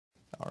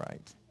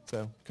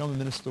So come and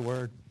minister the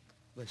word.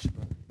 Bless you,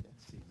 brother.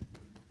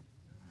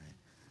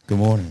 Good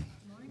morning.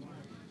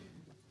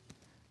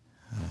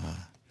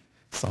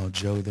 Saw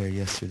Joe there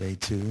yesterday,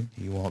 too.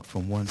 He walked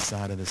from one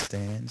side of the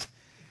stands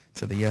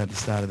to the other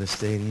side of the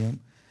stadium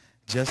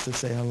just to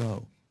say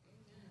hello.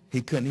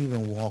 He couldn't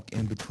even walk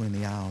in between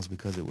the aisles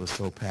because it was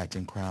so packed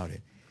and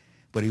crowded.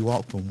 But he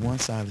walked from one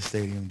side of the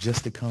stadium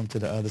just to come to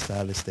the other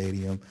side of the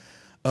stadium,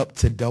 up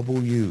to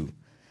double U.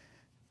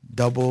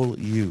 Double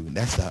U.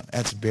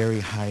 That's very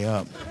high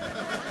up.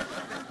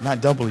 Not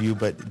W,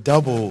 but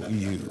double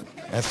U.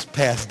 That's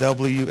past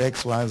W,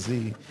 X, Y,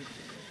 Z,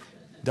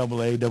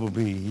 double A, double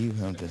B. You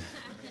have to,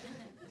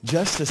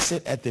 just to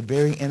sit at the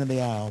very end of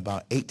the aisle,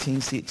 about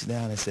 18 seats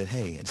down, and said,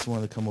 hey, I just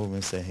wanted to come over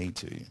and say hey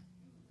to you.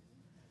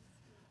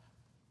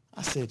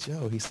 I said,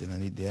 Joe. He said, I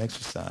need the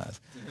exercise.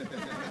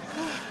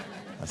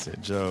 I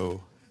said, Joe,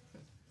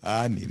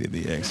 I needed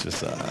the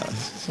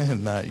exercise,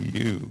 not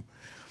you.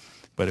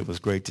 But it was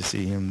great to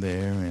see him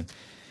there, and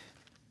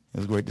it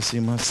was great to see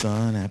my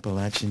son.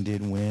 Appalachian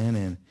did win,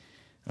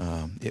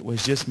 and it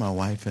was just my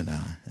wife and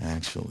I,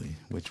 actually,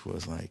 which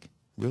was like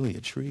really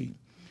a treat.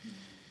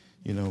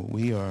 You know,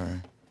 we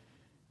are,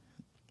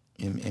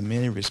 in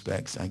many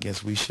respects, I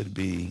guess we should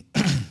be,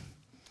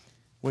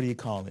 what do you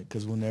call it?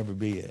 Because we'll never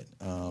be it.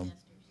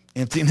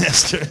 Empty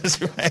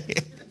nesters,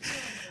 right?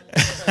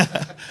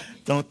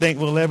 Don't think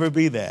we'll ever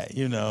be that,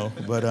 you know.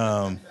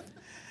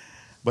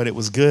 But it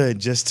was good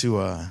just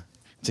to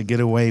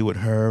get away with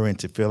her and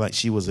to feel like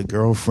she was a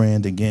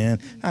girlfriend again.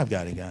 I've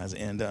got it, guys.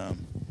 And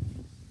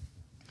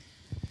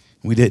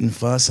we didn't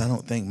fuss, I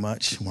don't think,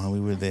 much while we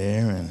were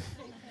there. And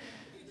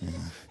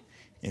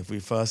if we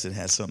fussed, it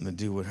had something to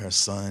do with her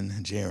son,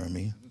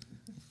 Jeremy.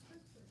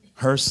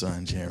 Her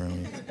son,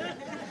 Jeremy.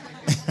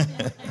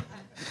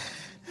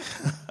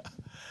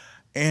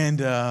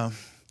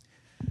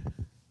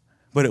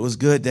 But it was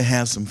good to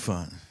have some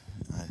fun.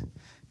 I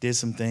did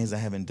some things I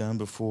haven't done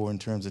before in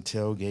terms of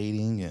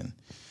tailgating, and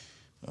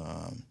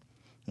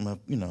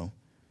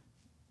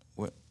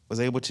was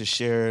able to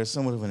share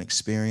somewhat of an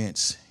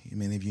experience.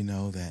 Many of you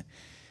know that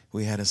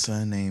we had a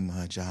son named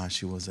Josh,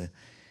 who was a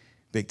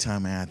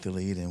big-time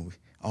athlete, and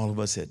all of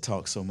us had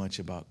talked so much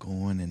about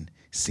going and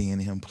seeing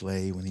him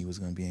play when he was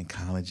going to be in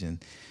college,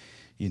 and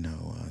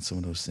some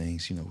of those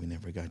things we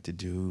never got to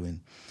do,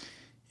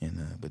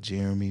 but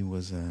Jeremy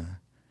was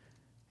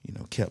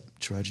kept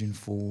trudging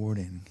forward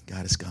and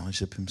got a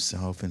scholarship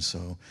himself, and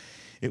so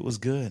it was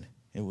good.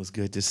 It was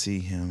good to see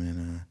him,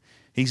 and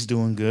he's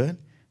doing good.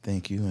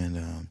 Thank you,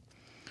 and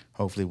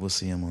hopefully we'll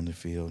see him on the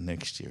field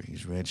next year.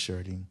 He's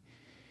redshirting.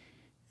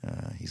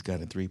 He's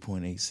got a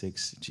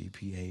 3.86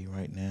 GPA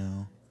right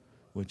now,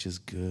 which is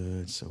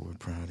good, so we're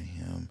proud of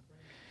him.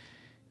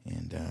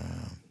 And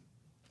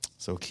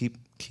so keep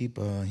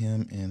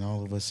him and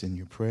all of us in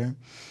your prayer,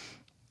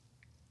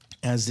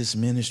 as this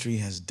ministry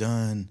has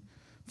done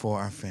for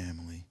our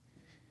family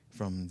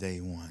from day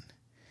one.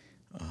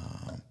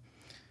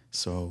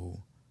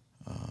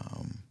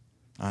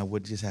 I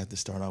would just have to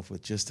start off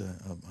with just a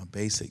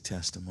basic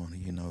testimony.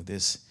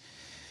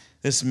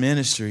 This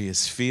ministry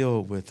is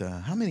filled with,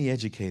 how many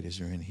educators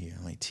are in here,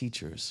 like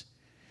teachers?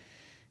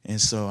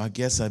 And so I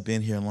guess I've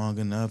been here long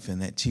enough,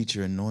 and that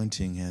teacher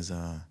anointing has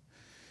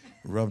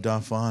rubbed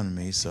off on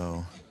me.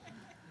 So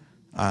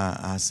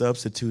I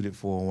substituted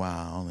for a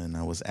while, and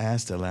I was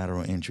asked a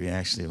lateral entry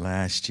actually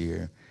last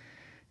year.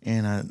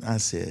 And I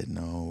said,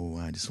 no,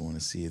 I just want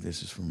to see if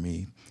this is for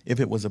me, if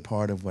it was a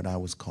part of what I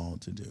was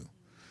called to do.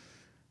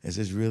 Is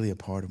this really a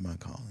part of my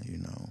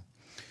calling,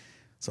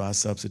 So I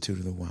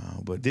substituted a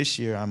while. But this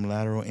year I'm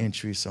lateral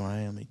entry, so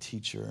I am a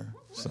teacher,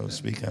 so to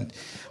speak.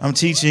 I'm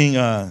teaching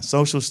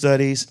social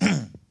studies,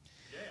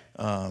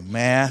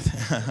 math,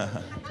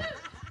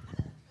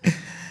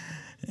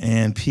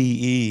 and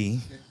PE,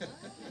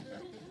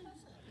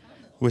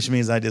 which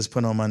means I just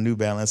put on my New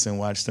Balance and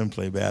watch them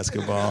play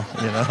basketball,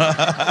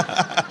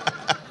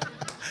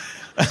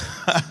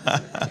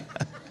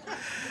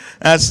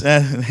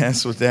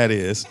 That's what that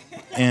is.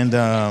 And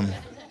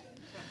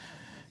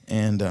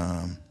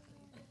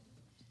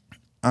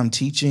I'm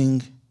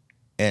teaching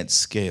at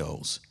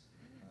Scales.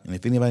 And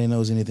if anybody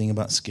knows anything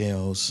about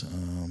Scales,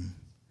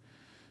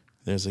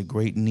 there's a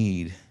great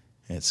need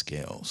at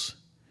Scales.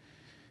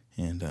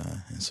 And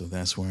so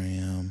that's where I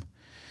am.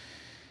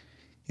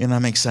 And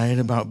I'm excited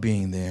about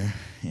being there.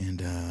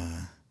 And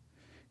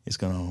it's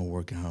going to all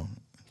work out.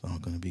 It's all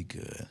going to be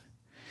good.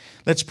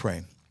 Let's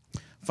pray.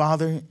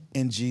 Father,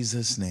 in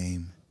Jesus'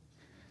 name,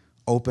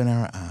 open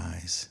our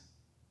eyes.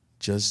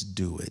 Just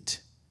do it.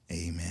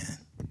 Amen.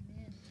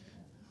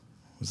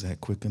 Was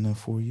that quick enough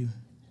for you?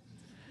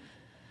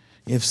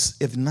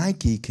 If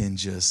Nike can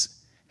just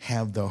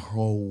have the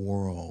whole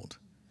world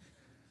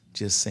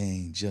just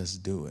saying,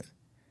 just do it.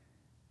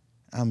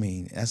 I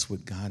mean, that's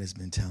what God has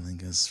been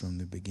telling us from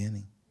the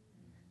beginning.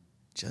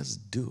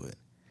 Just do it.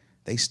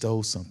 They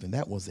stole something.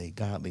 That was a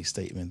godly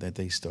statement that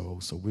they stole,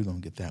 so we're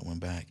going to get that one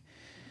back.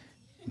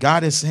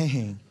 God is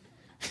saying,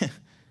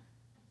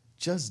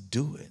 just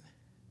do it.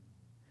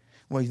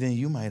 Well, then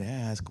you might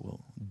ask,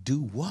 well, do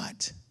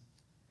what?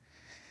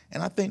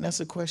 And I think that's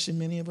a question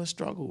many of us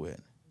struggle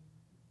with.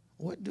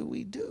 What do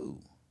we do?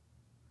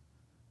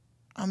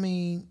 I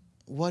mean,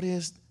 what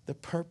is the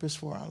purpose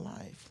for our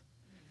life?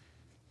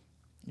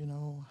 You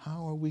know,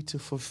 how are we to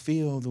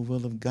fulfill the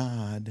will of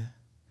God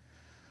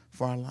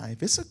for our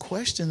life? It's a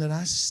question that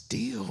I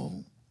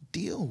still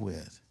deal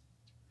with.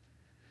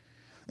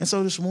 And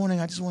so this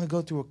morning, I just want to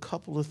go through a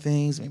couple of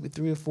things, maybe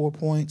 3 or 4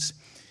 points.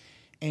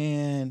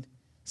 And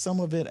some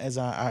of it, as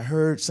I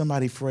heard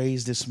somebody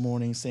phrase this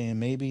morning, saying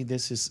maybe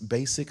this is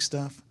basic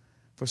stuff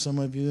for some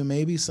of you, and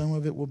maybe some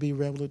of it will be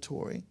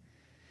revelatory,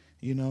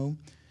 you know.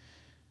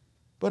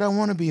 But I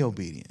want to be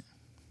obedient.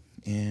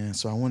 And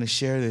so I want to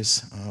share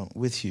this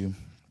with you.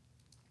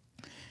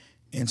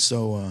 And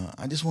so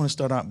I just want to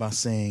start out by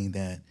saying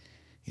that,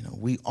 you know,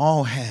 we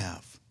all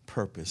have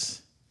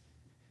purpose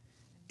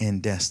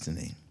and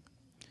destiny.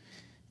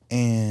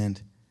 And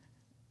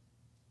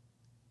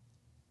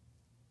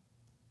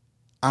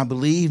I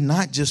believe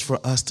not just for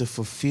us to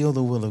fulfill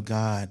the will of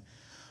God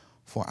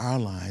for our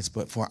lives,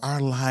 but for our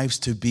lives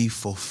to be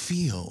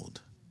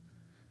fulfilled,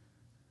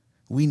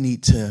 we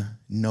need to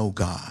know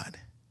God.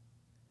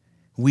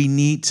 We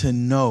need to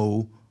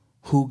know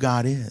who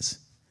God is.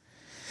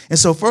 And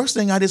so first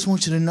thing, I just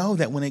want you to know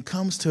that when it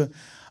comes to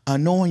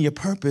knowing your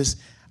purpose,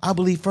 I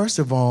believe, first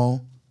of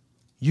all,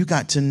 you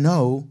got to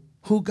know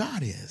who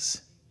God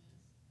is.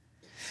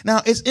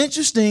 Now, it's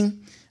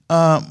interesting.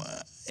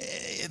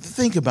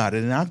 Think about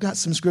it. And I've got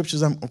some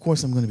scriptures, of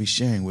course, I'm going to be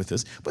sharing with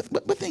us.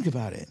 But think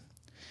about it.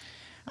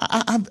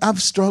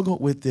 I've struggled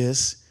with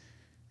this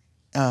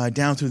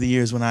down through the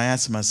years when I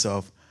asked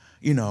myself,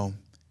 you know,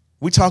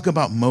 we talk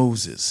about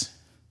Moses,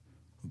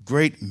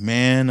 great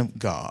man of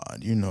God,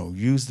 you know,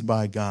 used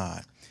by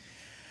God.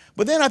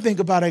 But then I think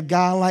about a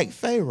guy like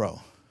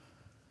Pharaoh.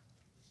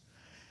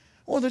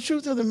 Well, the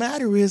truth of the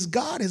matter is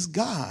God is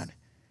God.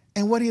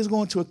 And what he is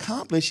going to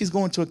accomplish, he's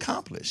going to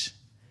accomplish.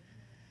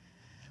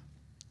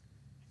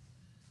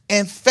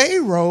 And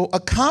Pharaoh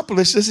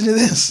accomplished, listen to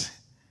this,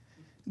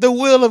 the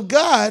will of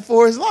God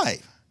for his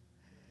life.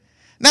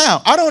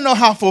 Now, I don't know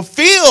how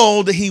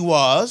fulfilled he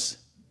was,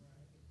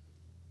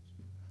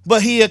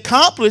 but he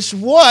accomplished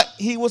what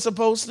he was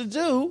supposed to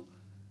do.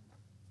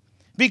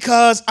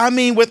 Because, I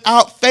mean,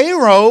 without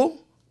Pharaoh,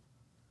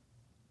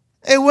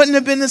 it wouldn't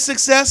have been the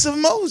success of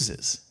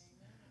Moses.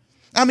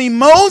 I mean,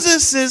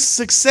 Moses'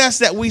 success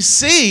that we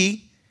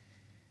see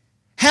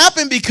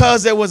happened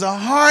because there was a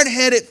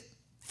hard-headed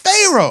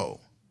Pharaoh.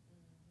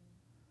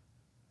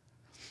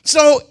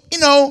 So, you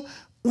know,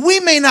 we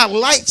may not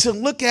like to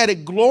look at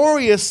it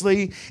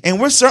gloriously, and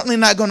we're certainly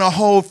not going to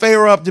hold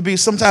Pharaoh up to be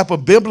some type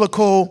of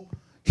biblical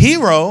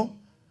hero,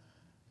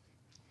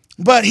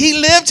 but he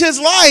lived his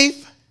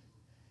life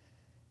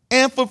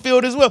and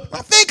fulfilled his will.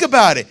 Now, think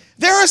about it.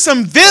 There are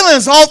some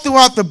villains all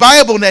throughout the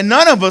Bible that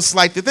none of us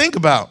like to think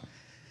about.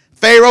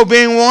 Pharaoh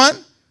being one.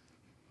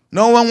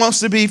 No one wants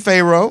to be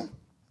Pharaoh.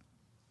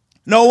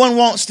 No one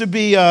wants to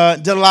be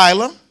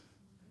Delilah.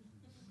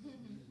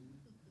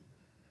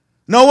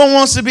 No one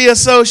wants to be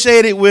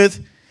associated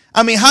with,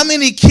 I mean, how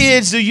many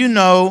kids do you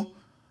know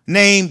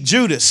named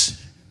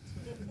Judas?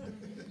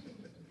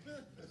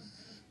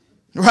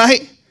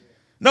 Right?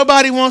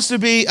 Nobody wants to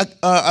be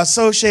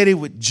associated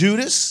with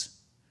Judas.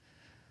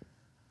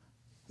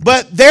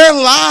 But their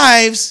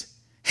lives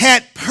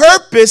had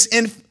purpose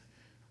in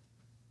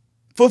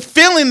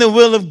fulfilling the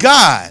will of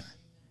God,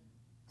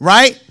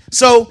 right?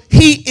 So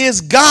he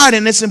is God,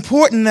 and it's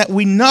important that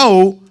we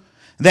know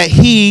that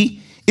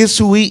he is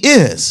who he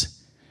is.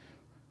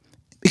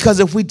 Because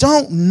if we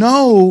don't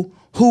know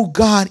who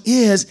God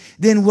is,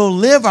 then we'll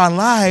live our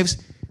lives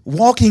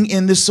walking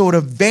in this sort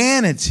of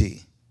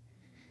vanity,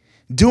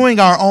 doing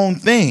our own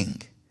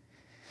thing,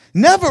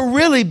 never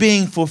really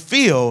being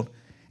fulfilled,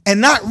 and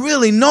not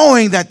really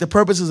knowing that the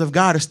purposes of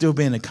God are still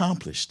being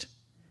accomplished.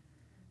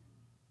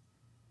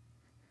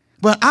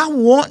 But I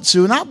want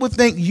to, and I would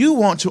think you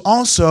want to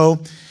also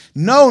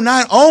know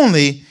not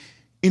only,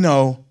 you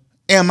know,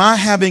 am I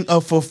having a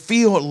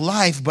fulfilled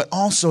life, but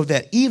also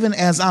that even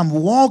as I'm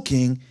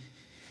walking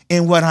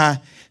in what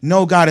I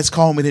know God has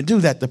called me to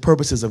do, that the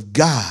purposes of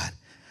God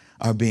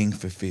are being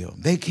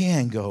fulfilled. They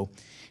can go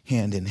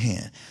hand in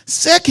hand.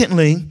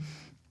 Secondly,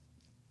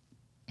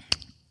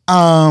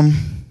 not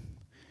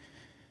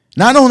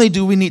only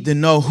do we need to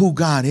know who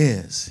God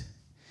is,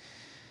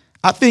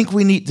 I think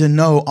we need to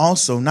know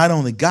also not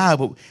only God,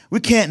 but we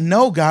can't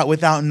know God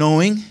without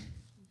knowing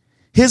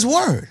his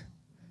word.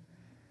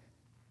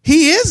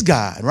 He is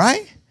God,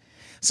 right?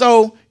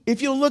 So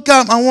if you look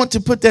up, I want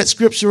to put that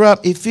scripture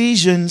up,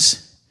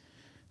 Ephesians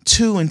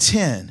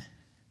 2:10.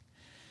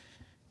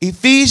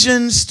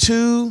 Ephesians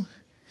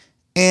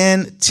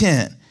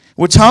 2:10.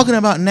 We're talking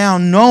about now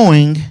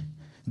knowing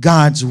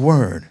God's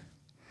word.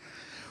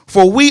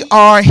 For we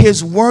are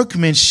his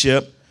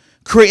workmanship,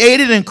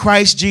 created in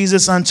Christ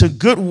Jesus unto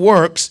good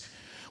works,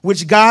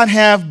 which God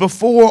hath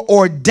before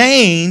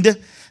ordained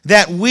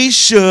that we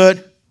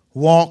should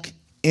walk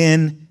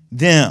in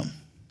them.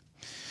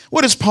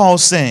 What is Paul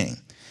saying?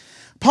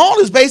 Paul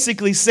is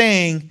basically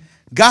saying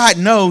God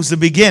knows the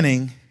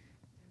beginning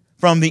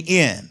from the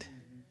end.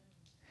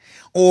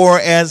 Or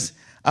as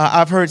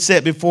I've heard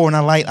said before, and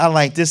I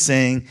like this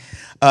saying,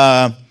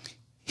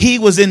 he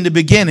was in the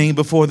beginning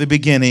before the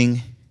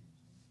beginning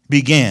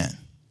began.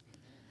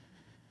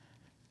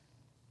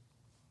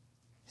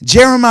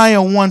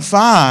 Jeremiah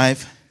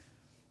 1:5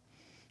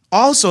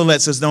 also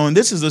lets us know, and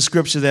this is a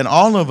scripture that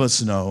all of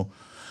us know,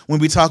 when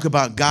we talk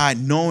about God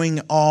knowing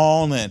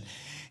all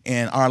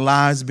and our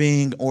lives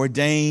being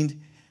ordained.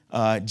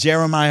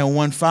 Jeremiah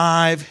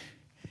 1:5.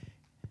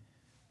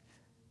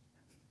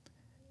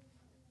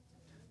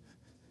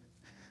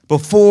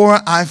 Before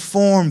I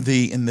formed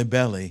thee in the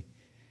belly,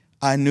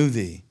 I knew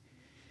thee.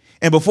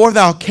 And before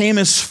thou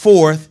camest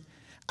forth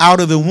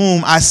out of the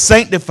womb, I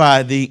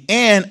sanctified thee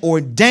and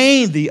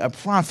ordained thee a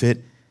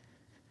prophet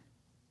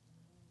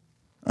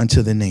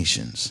unto the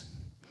nations.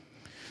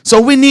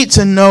 So we need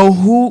to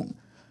know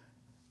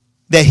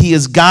that he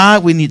is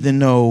God. We need to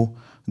know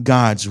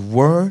God's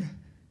word.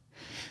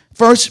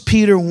 1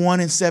 Peter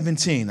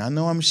 1:17. I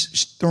know I'm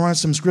throwing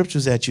some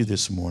scriptures at you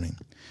this morning.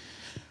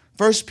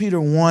 1 Peter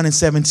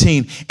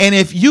 1:17. And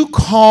if you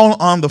call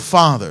on the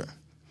Father,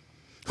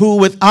 who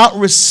without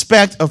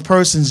respect of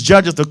persons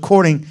judgeth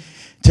according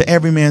to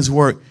every man's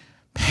work,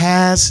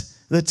 pass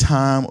the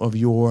time of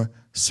your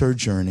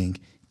sojourning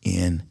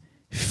in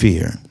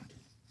fear.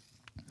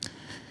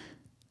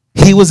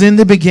 He was in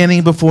the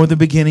beginning before the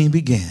beginning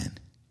began.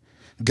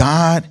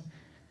 God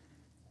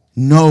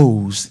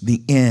knows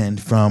the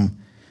end from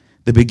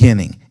the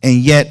beginning. And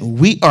yet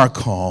we are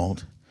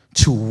called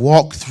to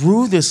walk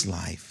through this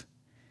life.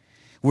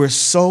 We're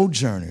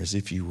sojourners,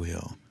 if you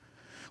will.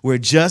 We're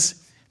just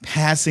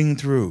passing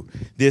through.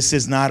 This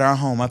is not our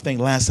home. I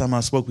think last time I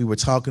spoke, we were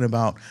talking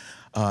about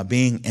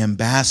being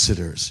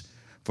ambassadors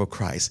for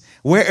Christ.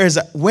 Where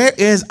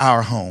is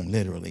our home,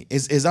 literally?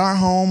 Is my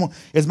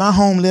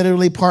home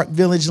literally Park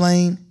Village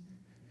Lane?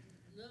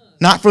 No.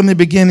 Not from the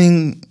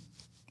beginning,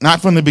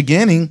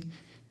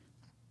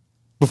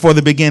 before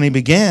the beginning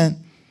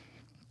began.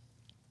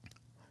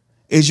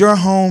 Is your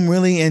home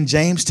really in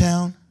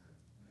Jamestown?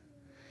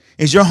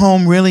 Is your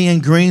home really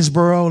in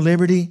Greensboro,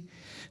 Liberty?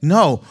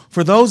 No.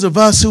 For those of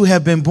us who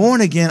have been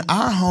born again,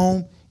 our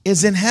home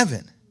is in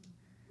heaven.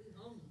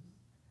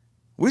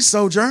 We're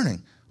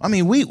sojourning. I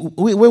mean,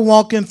 we're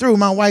walking through.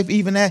 My wife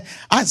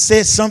I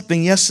said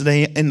something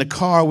yesterday in the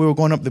car. We were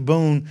going up the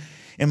Boone,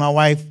 and my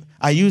wife,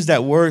 I used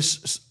that word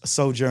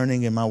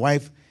sojourning, and my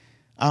wife,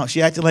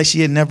 she acted like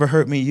she had never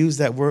heard me use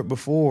that word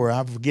before.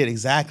 I forget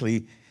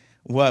exactly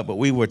what, but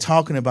we were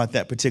talking about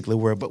that particular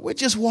word. But we're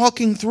just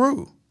walking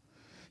through.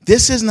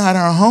 This is not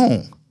our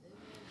home.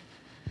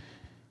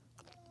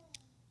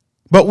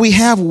 But we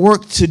have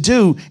work to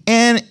do.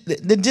 And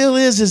the deal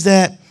is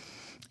that,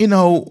 you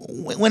know,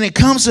 when it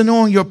comes to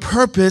knowing your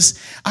purpose,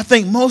 I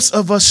think most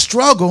of us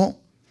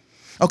struggle.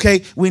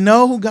 Okay, we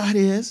know who God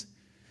is.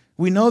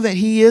 We know that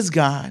he is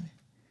God.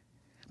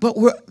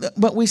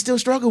 But we still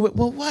struggle with,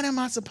 well, what am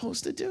I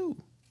supposed to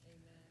do?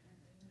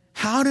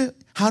 How do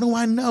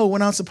I know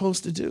what I'm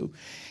supposed to do?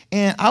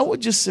 And I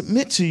would just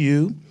submit to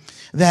you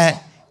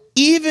that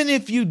even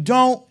if you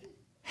don't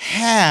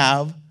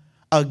have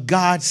a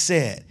God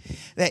said,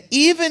 that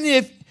even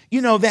if,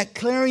 you know, that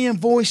clarion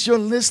voice you're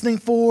listening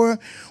for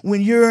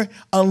when you're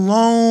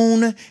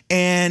alone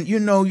and, you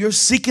know, you're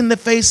seeking the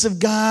face of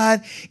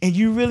God and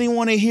you really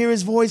want to hear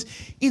his voice,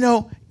 you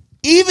know,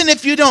 even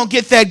if you don't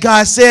get that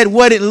God said,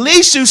 what at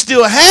least you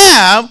still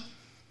have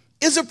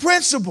is a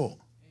principle.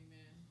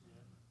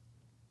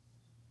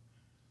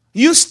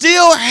 You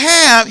still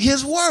have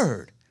his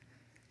word.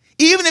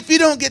 Even if you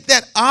don't get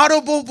that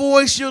audible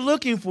voice you're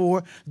looking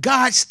for,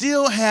 God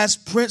still has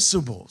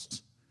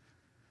principles.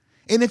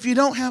 And if you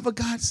don't have a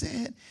God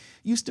said,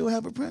 you still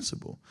have a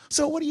principle.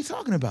 So what are you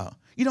talking about?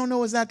 You don't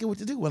know exactly what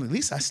to do. Well, at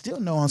least I still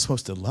know I'm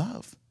supposed to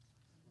love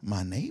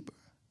my neighbor.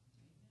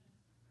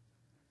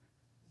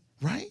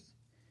 Right?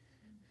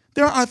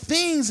 There are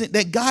things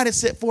that God has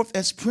set forth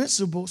as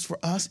principles for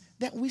us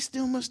that we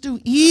still must do,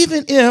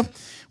 even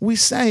if we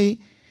say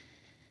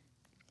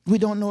we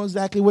don't know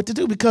exactly what to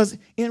do. Because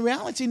in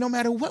reality, no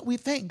matter what we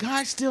think,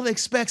 God still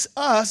expects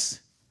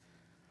us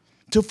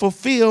to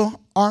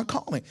fulfill our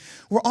calling.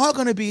 We're all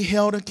going to be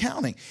held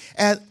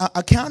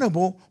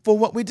accountable for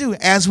what we do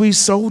as we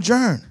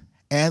sojourn,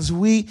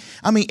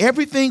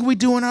 everything we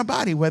do in our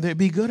body, whether it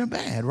be good or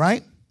bad,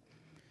 right?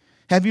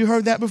 Have you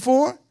heard that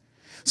before?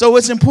 So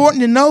it's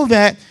important to know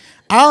that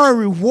our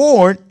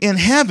reward in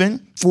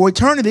heaven for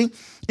eternity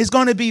is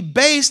going to be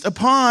based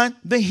upon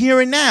the here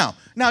and now.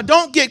 Now,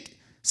 don't get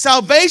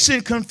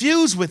salvation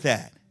confused with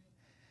that,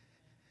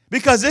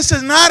 because this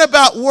is not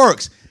about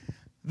works.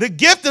 The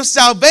gift of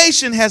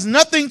salvation has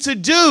nothing to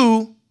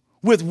do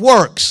with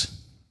works.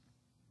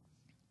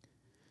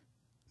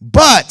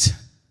 But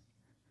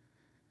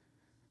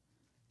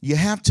you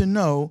have to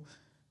know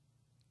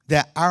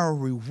that our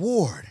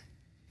reward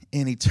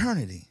in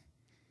eternity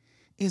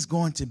is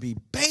going to be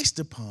based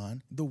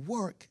upon the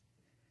work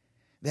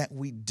that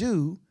we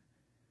do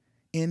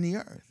in the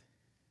earth.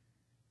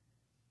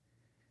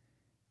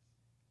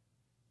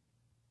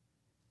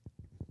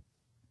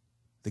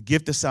 The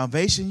gift of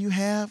salvation you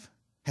have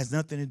has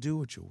nothing to do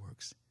with your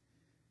works.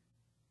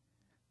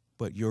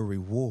 but your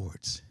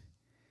rewards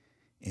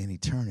in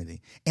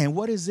eternity. And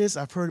what is this?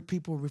 I've heard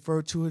people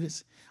refer to it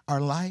as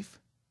our life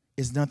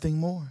is nothing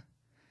more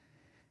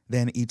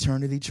than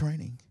eternity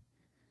training.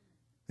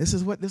 This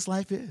is what this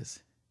life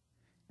is.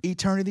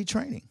 Eternity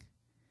training.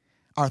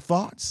 Our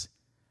thoughts,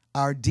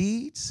 our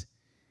deeds,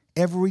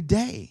 every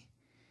day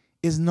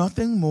is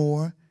nothing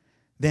more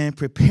than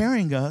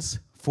preparing us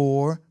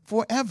for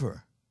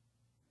forever.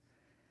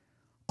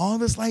 All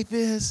this life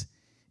is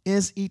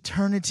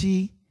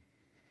eternity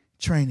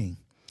training.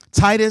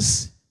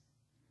 Titus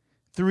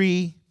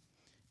 3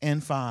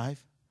 and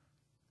 5.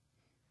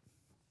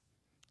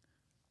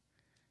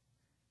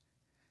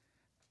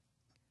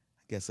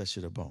 I guess I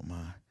should have brought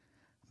my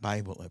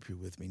Bible up here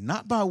with me.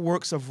 Not by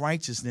works of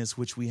righteousness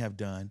which we have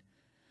done,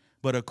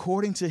 but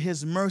according to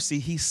his mercy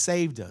he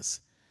saved us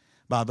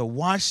by the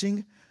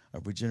washing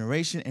of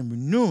regeneration and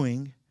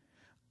renewing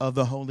of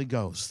the Holy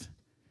Ghost.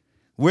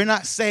 We're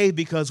not saved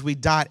because we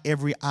dot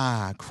every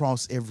I,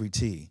 cross every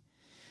T.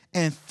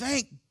 And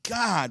thank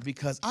God,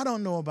 because I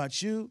don't know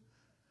about you,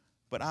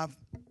 but I've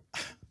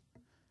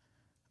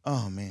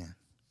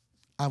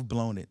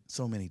blown it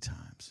so many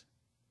times.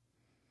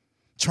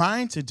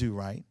 Trying to do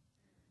right,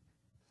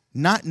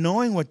 not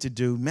knowing what to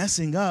do,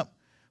 messing up,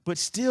 but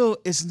still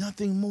it's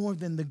nothing more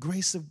than the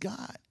grace of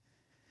God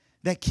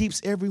that keeps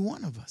every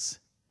one of us.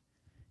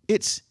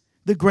 It's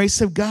the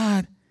grace of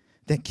God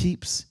that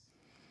keeps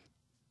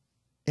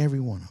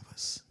every one of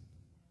us.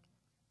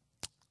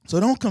 So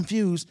don't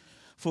confuse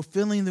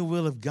fulfilling the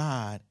will of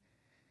God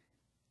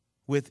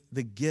with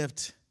the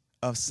gift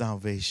of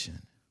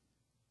salvation.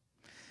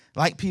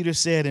 Like Peter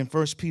said in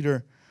 1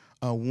 Peter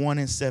 1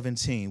 and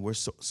 17, we're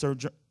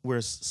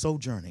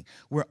sojourning.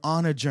 We're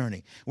on a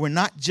journey. We're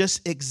not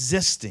just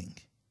existing.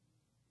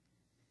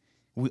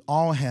 We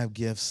all have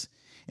gifts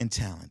and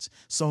talents.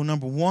 So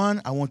number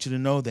one, I want you to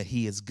know that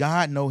he is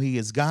God. Know he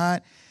is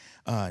God.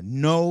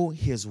 Know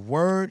his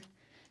word.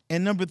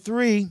 And number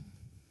three,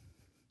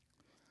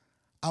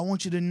 I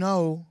want you to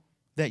know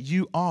that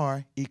you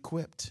are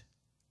equipped.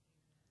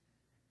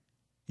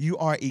 You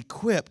are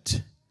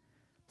equipped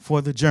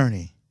for the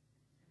journey.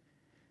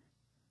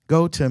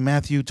 Go to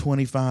Matthew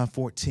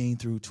 25:14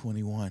 through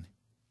 21.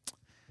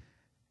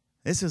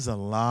 This is a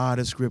lot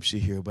of scripture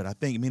here, but I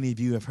think many of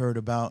you have heard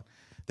about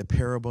the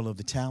parable of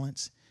the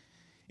talents.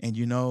 And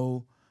you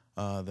know,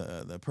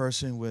 the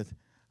person with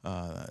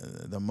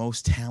the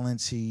most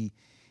talents, you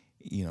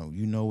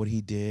know what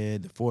he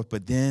did, the fourth.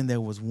 But then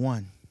there was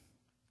one.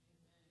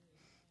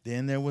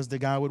 Then there was the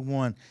guy with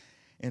one.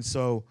 And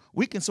so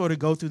we can sort of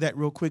go through that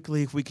real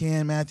quickly if we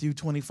can. Matthew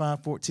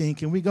 25:14.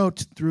 Can we go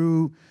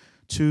through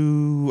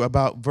to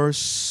about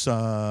verse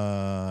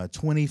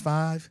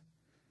 25?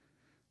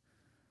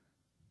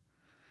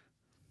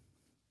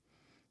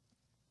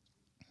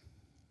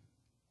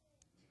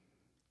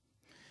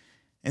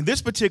 And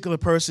this particular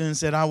person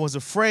said, I was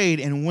afraid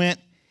and went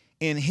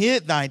and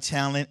hid thy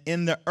talent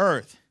in the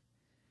earth.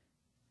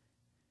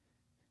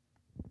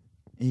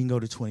 And you can go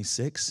to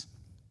 26.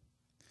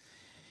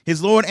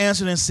 His Lord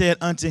answered and said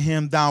unto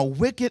him, thou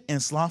wicked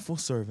and slothful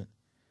servant,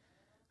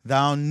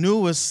 thou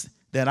knewest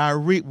that I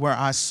reap where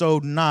I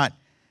sowed not,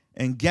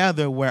 and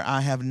gather where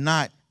I have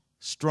not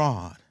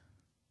strawed.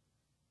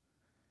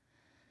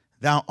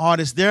 Thou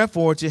oughtest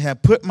therefore to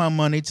have put my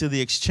money to the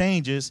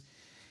exchangers,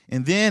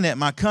 and then at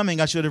my coming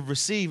I should have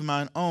received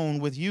mine own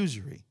with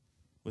usury,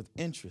 with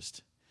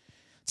interest.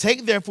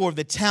 Take therefore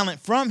the talent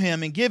from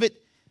him, and give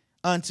it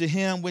unto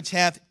him which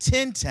hath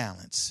 10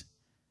 talents.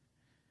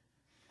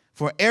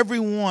 For every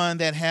one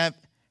that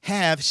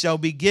hath shall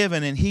be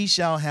given, and he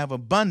shall have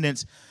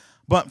abundance.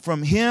 But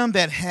from him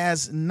that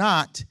has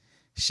not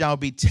shall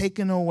be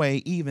taken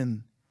away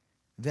even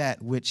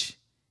that which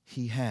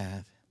he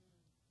hath.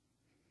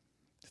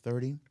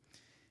 30.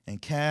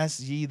 And cast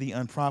ye the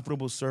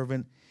unprofitable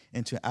servant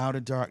into outer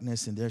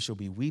darkness, and there shall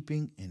be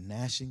weeping and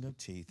gnashing of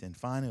teeth. And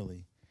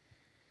finally,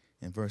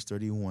 in verse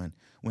 31,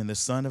 when the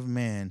Son of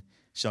Man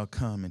shall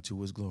come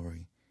into his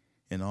glory,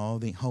 and all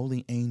the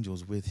holy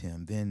angels with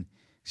him, then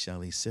shall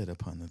he sit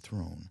upon the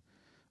throne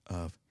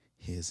of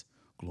his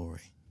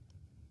glory.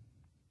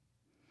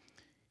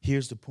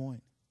 Here's the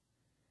point.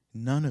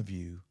 None of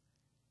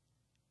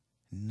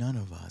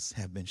us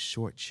have been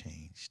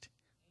shortchanged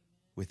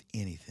with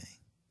anything.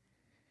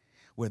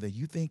 Whether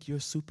you think you're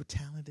super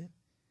talented,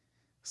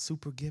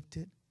 super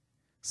gifted,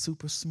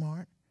 super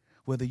smart,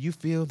 whether you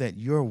feel that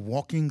you're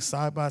walking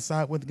side by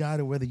side with God,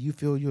 or whether you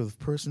feel you're the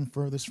person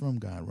furthest from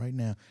God right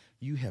now,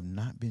 you have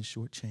not been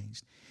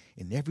shortchanged.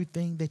 And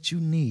everything that you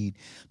need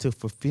to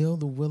fulfill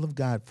the will of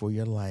God for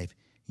your life,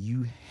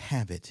 you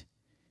have it.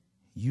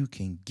 You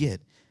can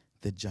get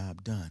the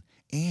job done.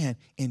 And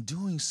in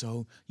doing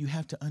so, you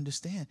have to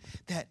understand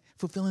that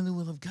fulfilling the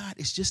will of God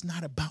is just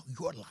not about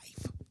your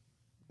life.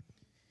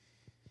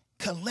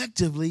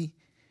 Collectively,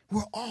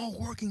 we're all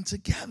working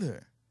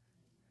together.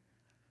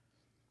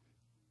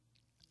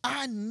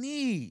 I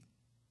need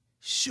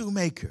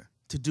Shoemaker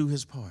to do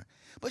his part,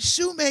 but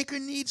Shoemaker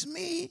needs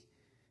me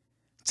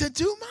to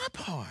do my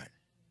part.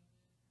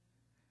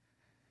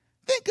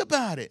 Think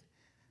about it.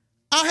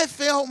 I have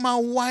failed my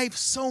wife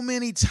so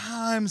many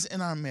times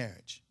in our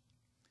marriage.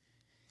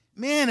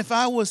 Man, if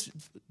I was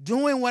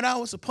doing what I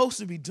was supposed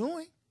to be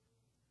doing,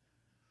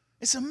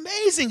 it's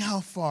amazing how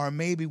far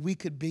maybe we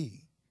could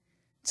be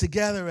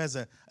together as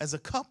a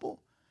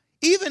couple.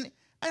 Even,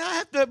 and I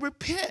have to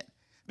repent,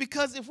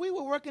 because if we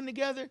were working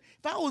together,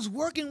 if I was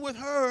working with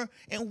her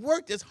and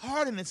worked as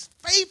hard and as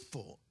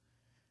faithful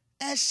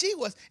as she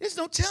was, there's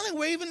no telling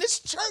where even this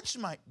church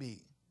might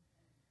be.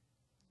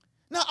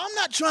 Now, I'm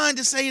not trying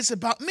to say it's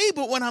about me,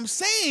 but what I'm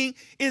saying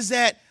is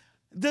that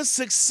the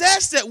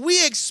success that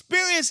we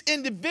experience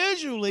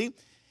individually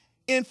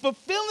in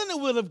fulfilling the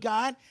will of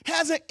God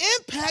has an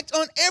impact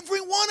on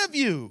every one of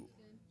you.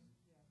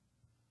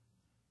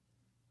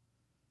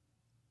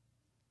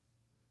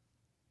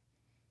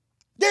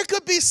 There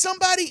could be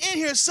somebody in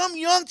here, some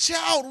young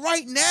child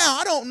right now,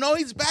 I don't know,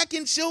 he's back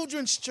in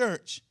children's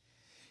church.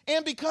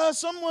 And because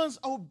someone's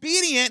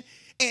obedient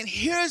and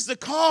hears the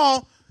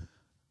call,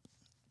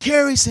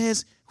 Carrie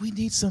says, we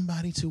need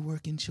somebody to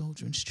work in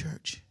children's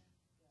church.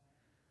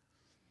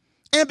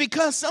 And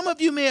because some of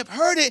you may have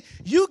heard it,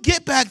 you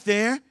get back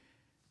there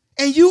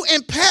and you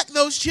impact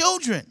those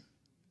children.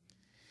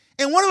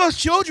 And one of those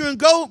children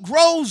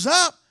grows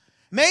up.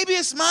 Maybe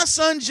it's my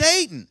son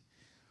Jaden,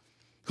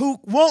 who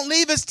won't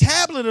leave his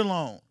tablet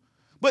alone.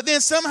 But then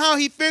somehow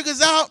he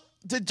figures out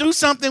to do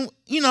something,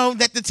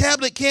 that the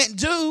tablet can't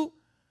do.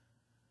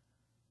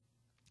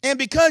 And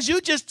because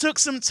you just took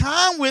some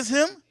time with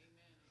him,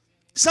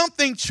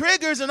 something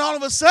triggers, and all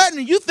of a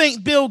sudden you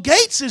think Bill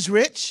Gates is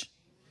rich.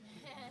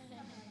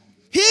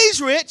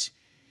 He's rich.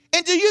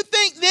 And do you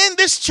think then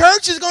this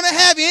church is going to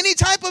have any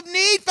type of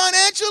need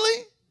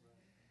financially?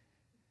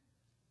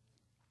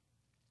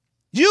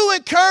 You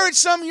encourage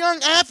some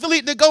young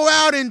athlete to go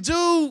out and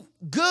do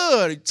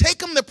good.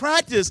 Take him to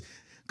practice.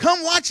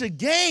 Come watch a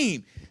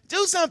game.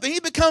 Do something. He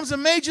becomes a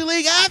major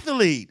league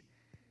athlete.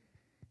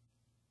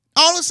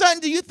 All of a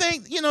sudden, do you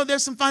think,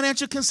 there's some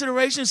financial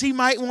considerations he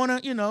might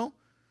want to,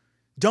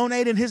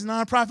 donate in his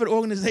nonprofit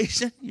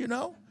organization,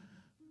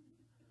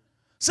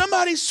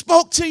 Somebody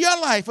spoke to your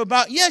life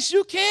about, yes,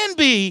 you can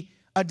be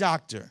a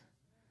doctor.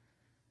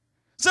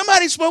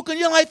 Somebody spoke in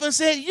your life and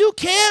said, you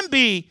can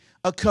be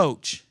a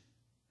coach.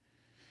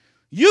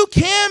 You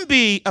can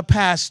be a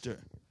pastor.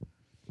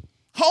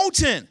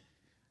 Holton,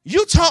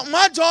 you taught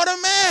my daughter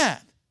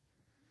math.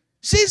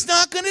 She's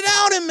knocking it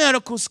out in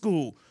medical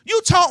school.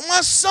 You taught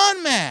my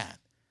son math.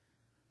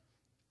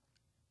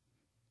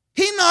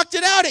 He knocked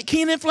it out at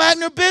Keenan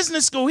Flagner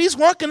Business School. He's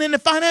working in the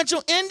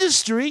financial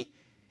industry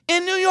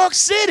in New York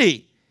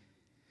City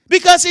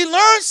because he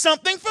learned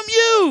something from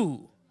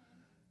you.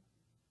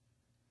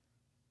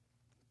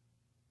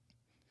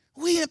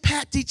 We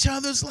impact each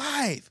other's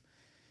life.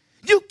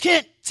 You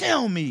can't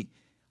tell me,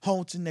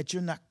 Holton, that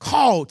you're not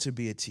called to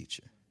be a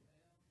teacher.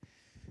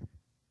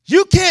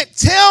 You can't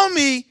tell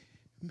me,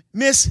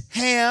 Miss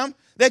Ham,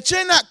 that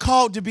you're not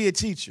called to be a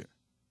teacher.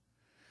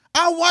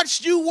 I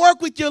watched you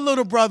work with your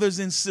little brothers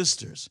and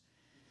sisters.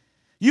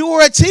 You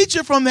were a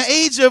teacher from the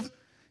age of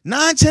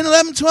 9, 10,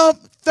 11, 12,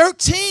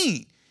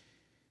 13.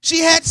 She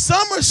had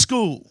summer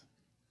school.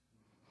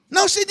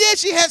 No, she did.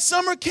 She had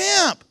summer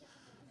camp.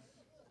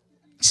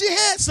 She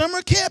had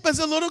summer camp as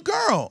a little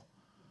girl.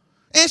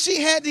 And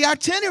she had the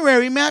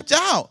itinerary mapped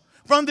out.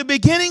 From the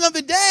beginning of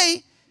the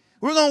day,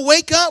 we're going to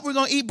wake up, we're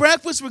going to eat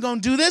breakfast, we're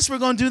going to do this, we're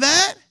going to do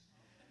that.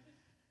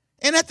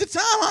 And at the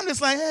time, I'm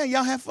just like, hey,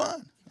 y'all have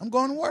fun. I'm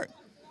going to work.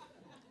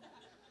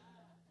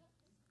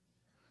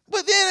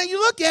 But then you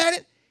look at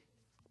it,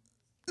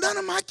 none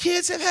of my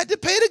kids have had to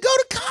pay to go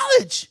to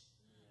college.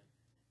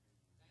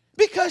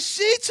 Because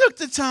she took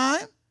the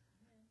time.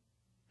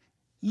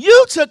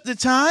 You took the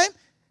time.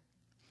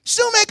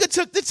 Shoemaker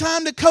took the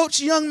time to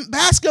coach young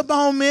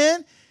basketball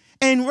men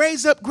and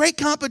raise up great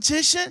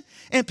competition,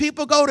 and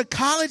people go to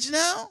college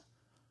now.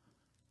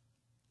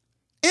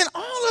 And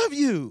all of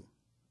you,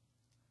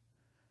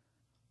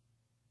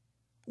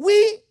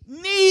 we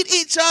need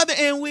each other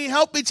and we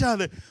help each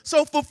other.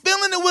 So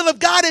fulfilling the will of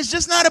God is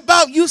just not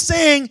about you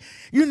saying,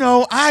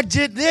 I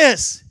did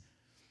this.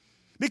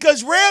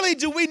 Because rarely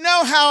do we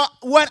know how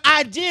what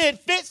I did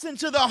fits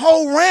into the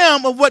whole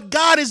realm of what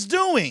God is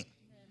doing.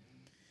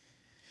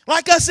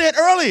 Like I said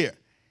earlier,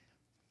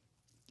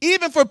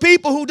 even for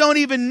people who don't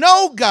even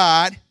know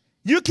God,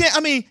 do you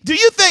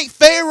think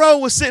Pharaoh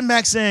was sitting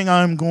back saying,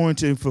 I'm going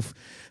to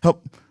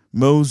help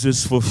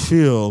Moses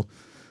fulfill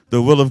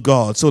the will of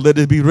God. So let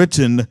it be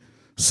written,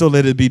 so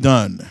let it be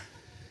done.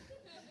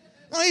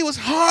 No, he was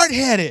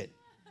hard-headed.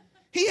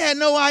 He had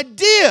no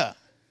idea.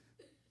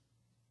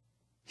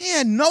 He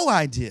had no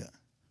idea.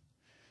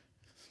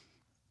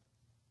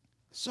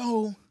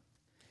 So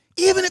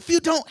even if you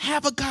don't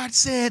have a God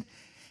said,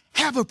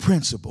 have a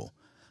principle.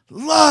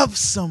 Love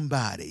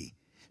somebody.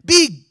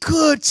 Be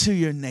good to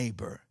your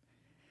neighbor.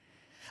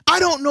 I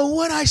don't know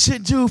what I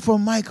should do for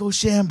Michael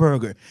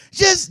Schamberger.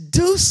 Just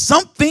do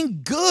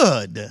something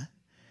good.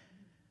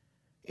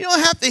 You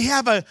don't have to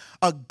have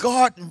a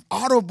God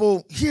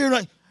audible here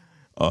like,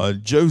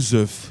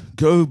 Joseph,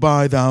 go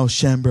by thou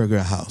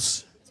Schamberger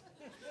house.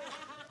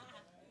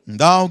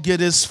 Thou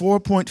gettest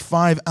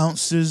 4.5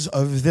 ounces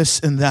of this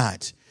and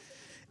that,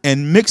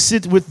 and mix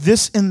it with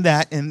this and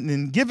that, and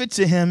then give it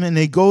to him in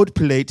a gold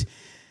plate,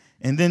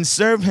 and then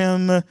serve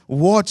him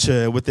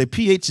water with a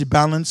pH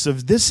balance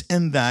of this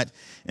and that,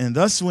 and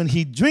thus when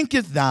he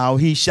drinketh thou,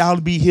 he shall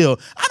be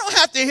healed. I don't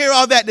have to hear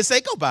all that to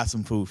say, go buy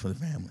some food for the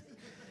family.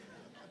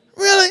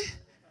 Really?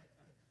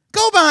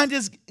 Go by and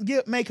just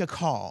make a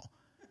call.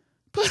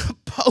 Put a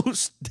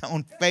post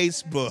on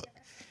Facebook.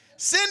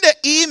 Send an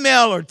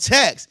email or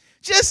text.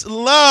 Just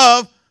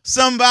love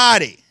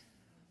somebody.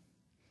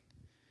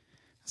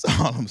 That's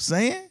all I'm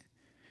saying.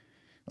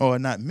 Or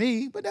not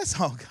me, but that's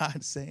all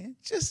God's saying.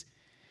 Just,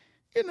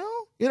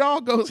 it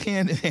all goes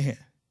hand in hand.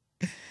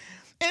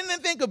 And then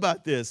think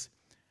about this.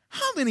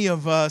 How many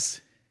of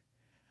us,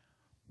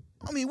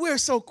 we're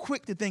so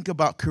quick to think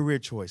about career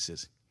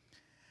choices.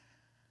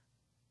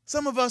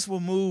 Some of us will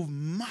move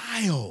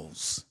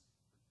miles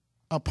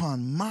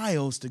upon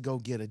miles to go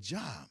get a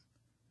job.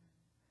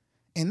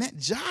 And that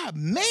job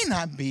may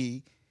not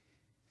be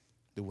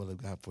the will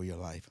of God for your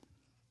life.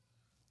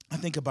 I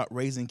think about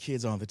raising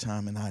kids all the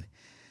time, and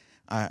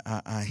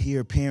I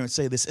hear parents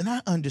say this, and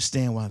I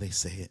understand why they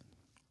say it.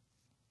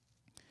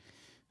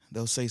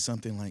 They'll say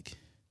something like,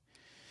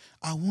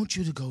 I want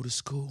you to go to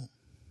school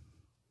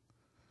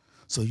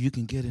so you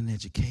can get an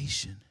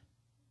education,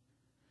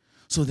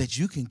 so that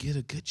you can get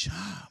a good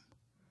job,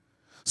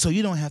 so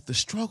you don't have to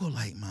struggle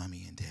like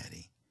mommy and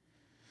daddy,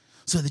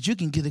 so that you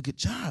can get a good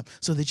job,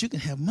 so that you can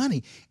have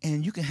money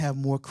and you can have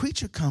more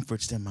creature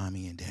comforts than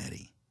mommy and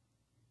daddy.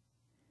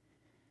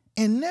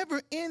 And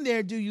never in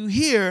there do you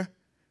hear,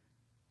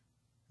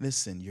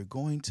 listen, you're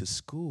going to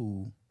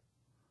school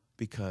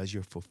because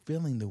you're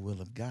fulfilling the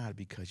will of God,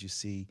 because you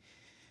see,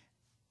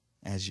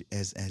 as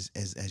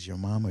your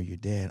mom or your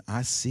dad,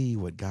 I see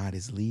what God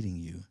is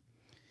leading you.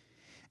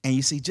 And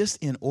you see,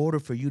 just in order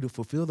for you to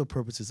fulfill the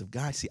purposes of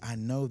God, see, I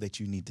know that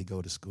you need to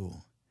go to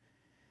school.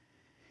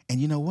 And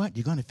you know what?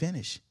 You're going to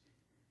finish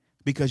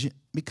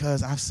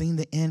because I've seen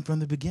the end from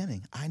the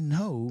beginning. I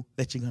know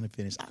that you're going to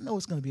finish. I know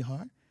it's going to be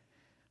hard,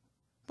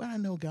 but I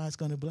know God's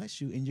going to bless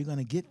you and you're going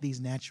to get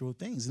these natural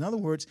things. In other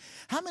words,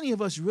 how many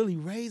of us really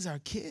raise our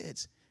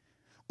kids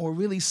or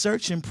really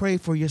search and pray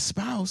for your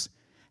spouse,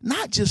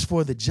 not just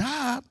for the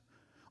job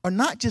or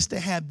not just to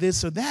have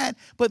this or that,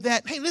 but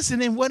that, hey,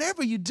 listen, in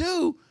whatever you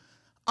do,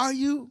 are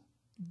you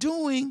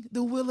doing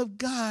the will of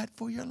God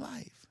for your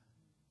life?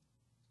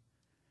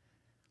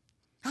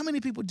 How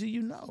many people do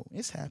you know?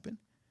 It's happened.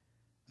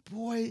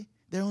 Boy,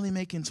 they're only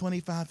making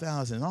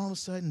 $25,000. And all of a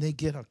sudden they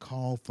get a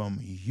call from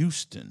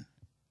Houston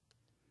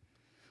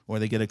or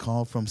they get a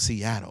call from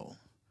Seattle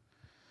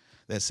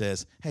that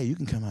says, hey, you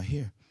can come out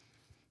here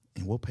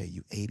and we'll pay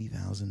you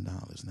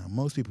 $80,000. Now,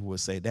 most people would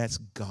say that's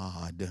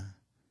God.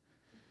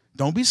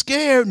 Don't be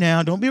scared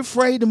now. Don't be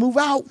afraid to move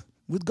out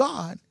with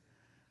God.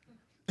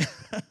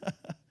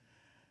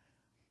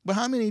 But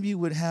how many of you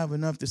would have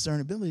enough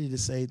discernibility to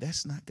say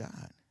that's not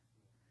God?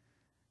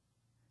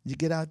 You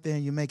get out there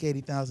and you make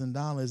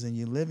 $80,000 and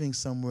you're living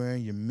somewhere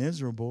and you're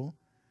miserable,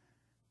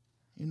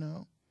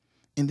 and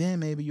then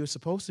maybe you're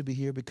supposed to be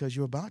here because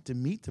you're about to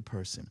meet the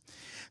person.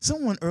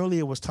 Someone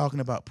earlier was talking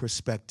about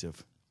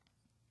perspective,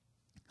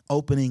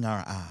 opening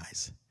our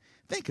eyes.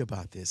 Think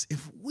about this.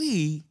 If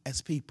we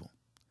as people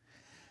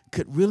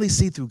could really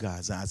see through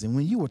God's eyes, and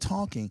when you were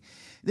talking,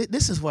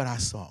 this is what I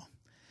saw.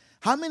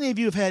 How many of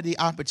you have had the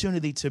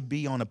opportunity to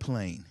be on a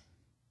plane?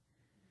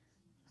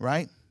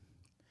 Right?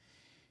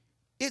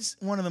 It's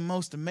one of the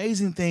most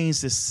amazing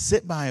things to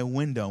sit by a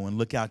window and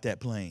look out that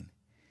plane.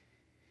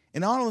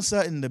 And all of a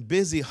sudden, the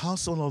busy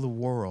hustle of the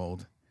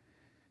world,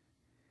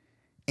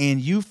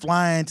 and you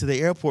fly into the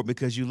airport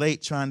because you're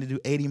late trying to do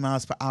 80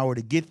 miles per hour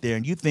to get there,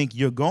 and you think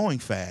you're going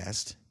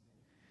fast,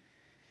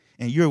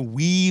 and you're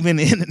weaving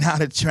in and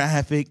out of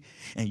traffic,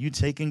 and you're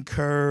taking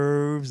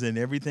curves and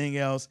everything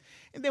else.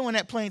 And then when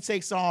that plane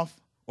takes off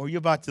or you're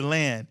about to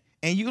land,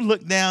 and you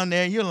look down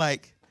there, you're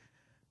like,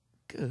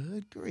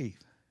 good grief.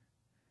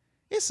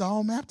 It's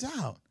all mapped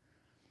out.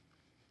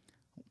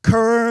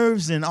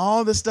 Curves and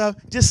all the stuff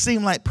just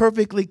seem like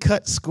perfectly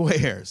cut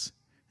squares,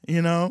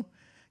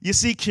 You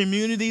see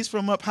communities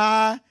from up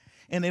high,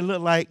 and they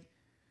look like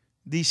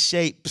these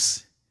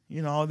shapes,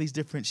 all these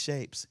different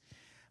shapes.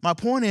 My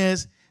point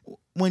is,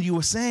 when you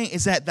were saying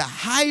is that the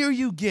higher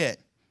you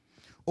get,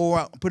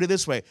 or put it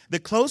this way, the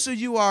closer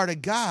you are to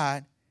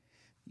God,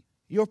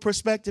 your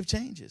perspective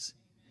changes.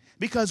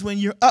 Because when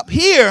you're up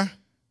here,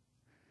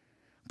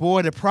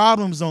 boy, the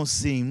problems don't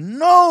seem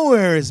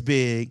nowhere as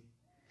big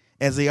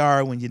as they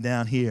are when you're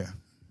down here.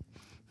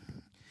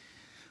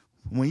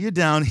 When you're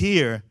down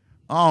here,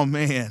 oh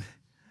man,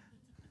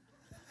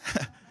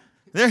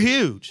 they're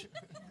huge.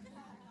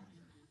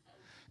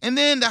 And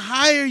then the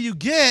higher you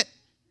get,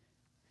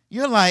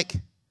 you're like,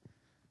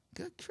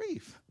 good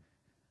grief,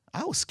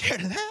 I was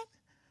scared of that.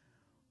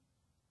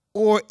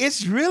 Or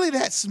it's really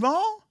that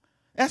small.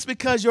 That's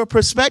because your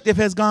perspective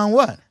has gone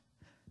what?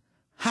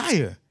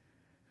 Higher.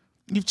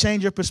 You've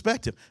changed your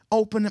perspective.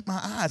 Open up my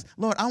eyes.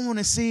 Lord, I want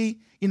to see,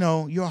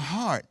 your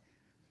heart.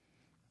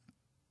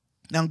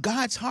 Now,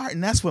 God's heart,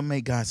 and that's what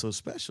made God so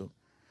special.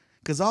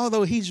 Because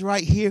although he's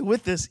right here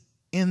with us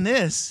in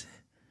this,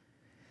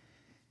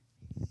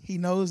 he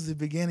knows the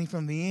beginning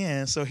from the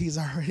end. So he's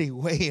already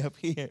way up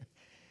here.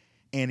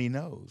 And he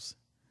knows.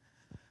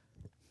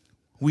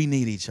 We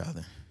need each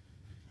other.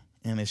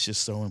 And it's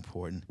just so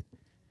important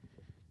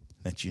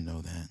that you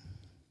know that.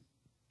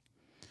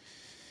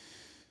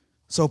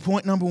 So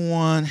point number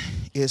 1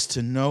 is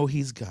to know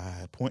he's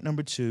God. Point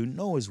number 2,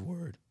 know his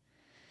word.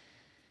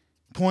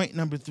 Point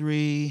number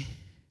 3,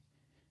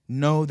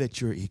 know that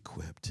you're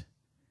equipped.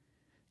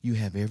 You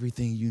have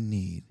everything you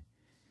need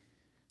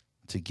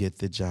to get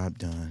the job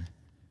done.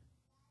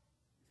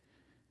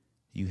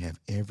 You have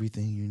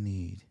everything you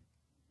need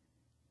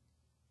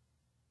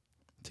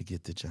to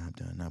get the job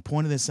done. Now,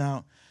 pointing this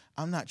out,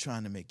 I'm not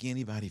trying to make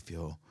anybody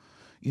feel,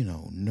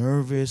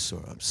 nervous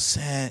or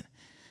upset,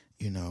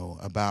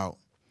 about,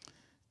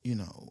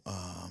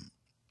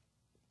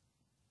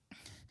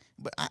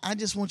 but I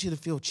just want you to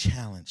feel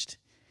challenged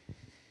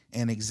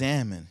and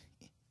examine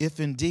if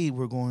indeed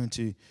we're going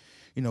to,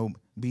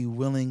 be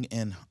willing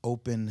and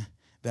open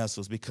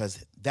vessels,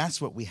 because that's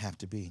what we have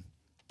to be.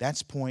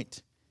 That's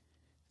point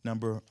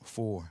number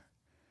 4.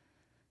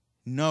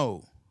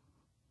 Know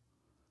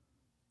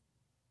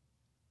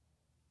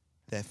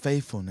that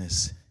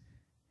faithfulness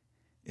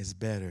is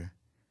better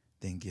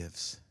than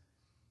gifts.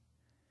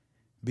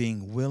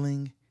 Being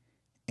willing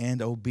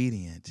and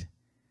obedient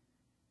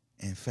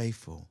and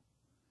faithful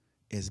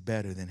is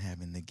better than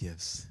having the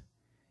gifts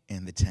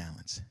and the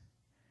talents.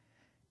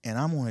 And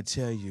I'm going to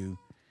tell you,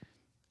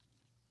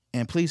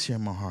 and please hear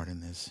my heart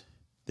in this,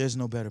 there's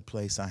no better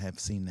place I have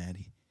seen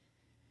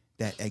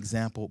that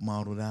example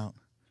modeled out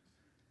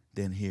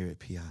than here at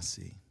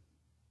PIC.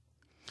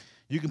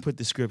 You can put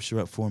the scripture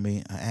up for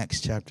me,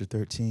 Acts chapter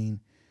 13,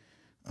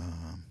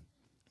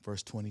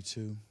 verse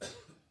 22.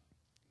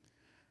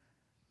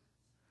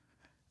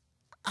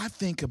 I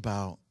think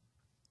about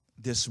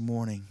this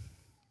morning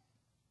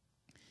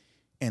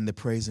and the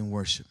praise and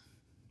worship.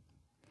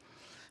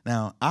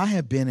 Now, I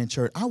have been in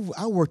church.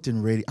 I worked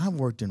in radio. I've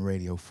worked in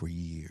radio for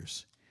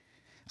years.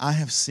 I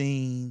have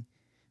seen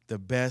the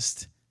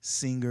best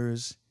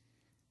singers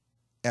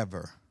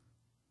ever.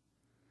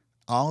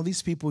 All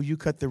these people you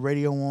cut the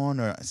radio on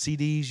or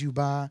CDs you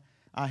buy,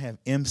 I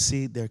have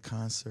emceed their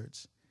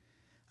concerts.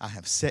 I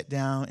have sat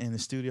down in the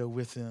studio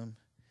with them.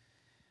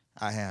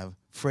 I have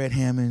Fred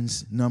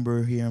Hammond's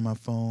number here on my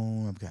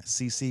phone. I've got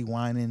CeCe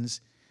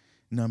Winans'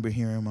 number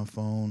here on my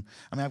phone.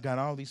 I've got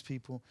all these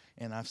people,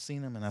 and I've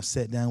seen them, and I've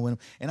sat down with them.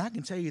 And I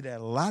can tell you that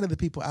a lot of the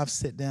people I've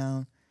sat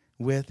down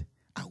with,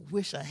 I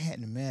wish I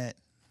hadn't met.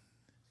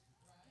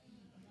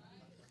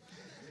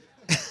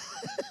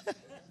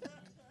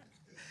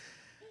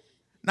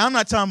 Now, I'm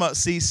not talking about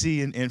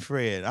CeCe and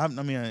Fred.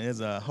 There's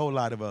a whole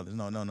lot of others.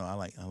 No.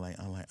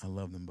 I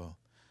love them both.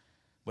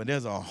 But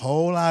there's a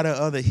whole lot of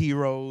other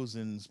heroes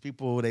and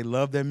people, they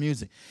love their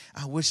music.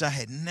 I wish I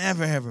had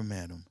never, ever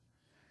met them.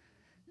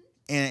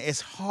 And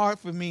it's hard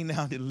for me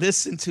now to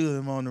listen to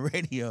them on the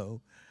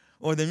radio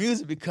or the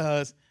music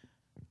because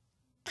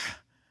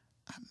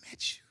I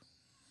met you.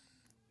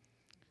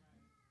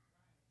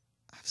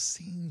 I've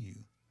seen you.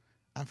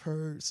 I've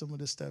heard some of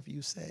the stuff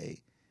you say.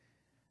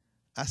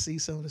 I see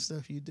some of the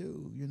stuff you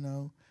do,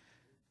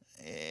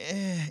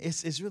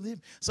 It's really,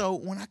 so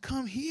when I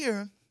come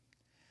here,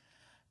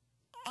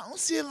 I don't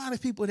see a lot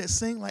of people that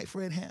sing like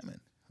Fred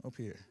Hammond up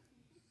here.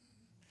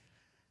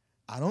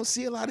 I don't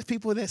see a lot of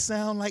people that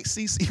sound like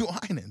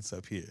CeCe Winans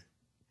up here.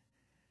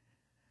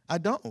 I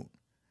don't.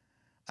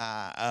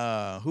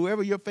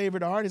 Whoever your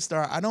favorite artists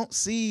are, I don't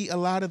see a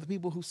lot of the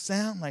people who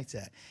sound like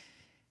that.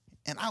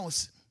 And I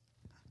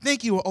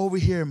think you were over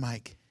here,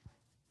 Mike,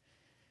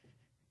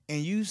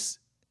 and you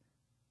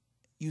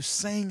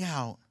sang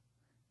out.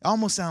 It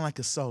almost sounded like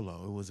a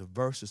solo. It was a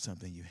verse or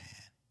something you had.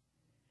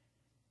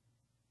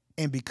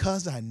 And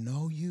because I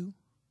know you,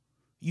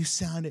 you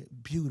sounded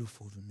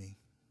beautiful to me.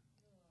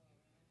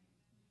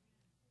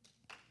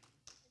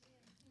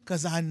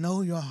 Because I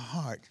know your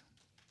heart.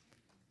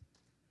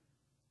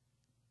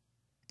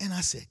 And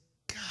I said,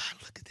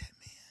 God, look at that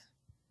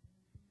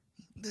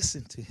man.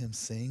 Listen to him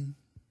sing.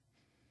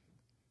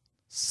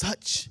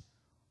 Such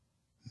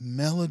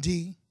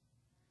melody,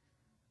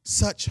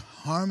 such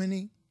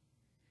harmony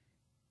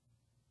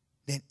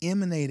that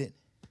emanated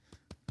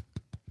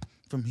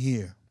from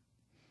here.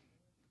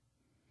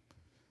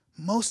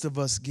 Most of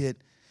us get,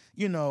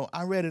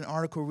 I read an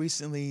article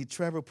recently,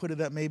 Trevor put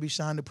it up, maybe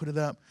Shonda put it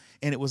up,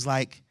 and it was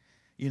like,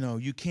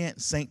 you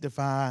can't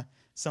sanctify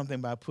something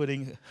by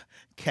putting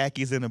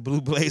khakis and a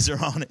blue blazer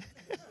on it.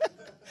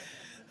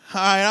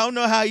 All right, I don't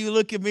know how you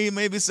look at me.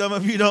 Maybe some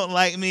of you don't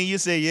like me. You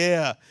say,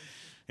 yeah.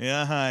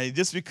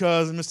 Just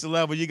because, Mr.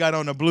 Level, you got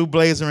on a blue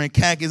blazer and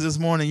khakis this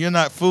morning, you're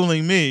not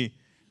fooling me.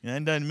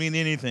 That doesn't mean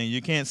anything.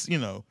 You can't,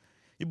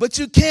 But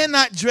you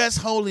cannot dress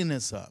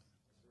holiness up.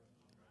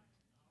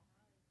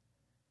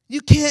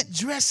 You can't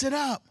dress it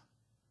up.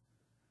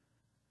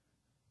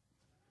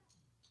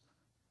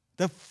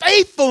 The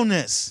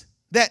faithfulness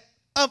that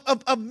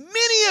of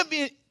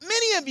many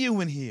of you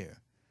in here.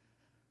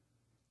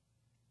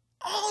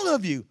 All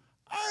of you.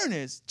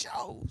 Ernest,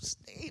 Joe,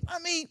 Steve. I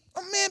mean,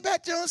 a man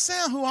back there on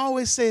sound who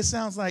always say it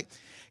sounds like,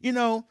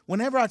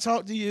 whenever I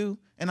talk to you,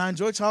 and I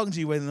enjoy talking to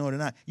you whether you know it or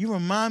not, you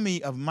remind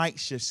me of Mike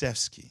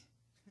Krzyzewski.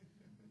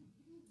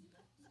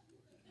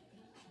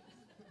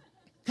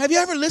 Have you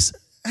ever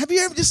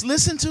just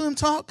listened to him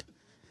talk?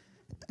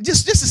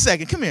 Just a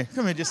second. Come here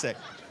just a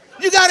second.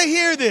 You got to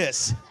hear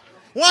this.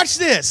 Watch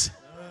this.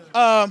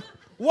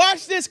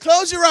 Watch this.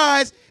 Close your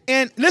eyes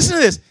and listen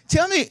to this.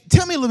 Tell me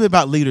a little bit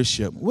about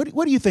leadership.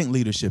 What do you think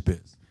leadership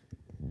is?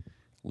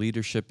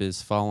 Leadership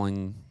is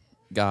following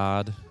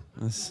God.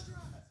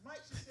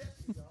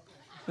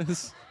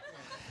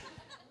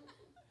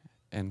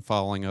 And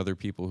following other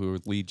people who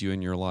would lead you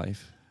in your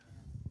life.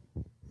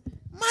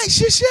 Mike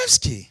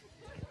Krzyzewski.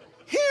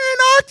 Here in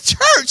our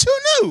church.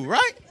 Who knew,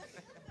 right?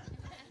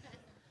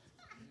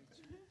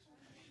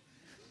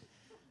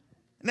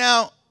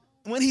 Now,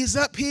 when he's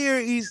up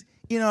here,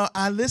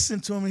 I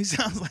listen to him, he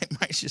sounds like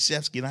Mike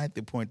Krzyzewski, and I have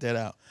to point that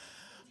out.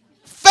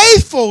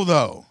 Faithful,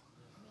 though.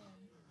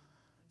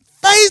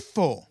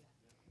 Faithful.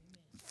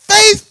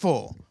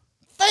 Faithful.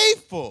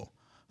 Faithful.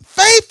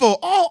 Faithful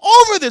all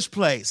over this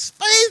place.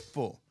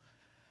 Faithful.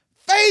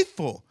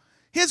 Faithful.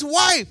 His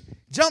wife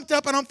jumped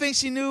up, I don't think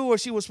she knew or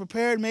she was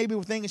prepared, maybe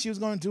thinking she was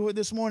going to do it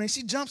this morning.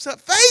 She jumps up.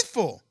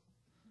 Faithful.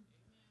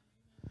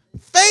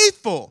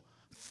 Faithful.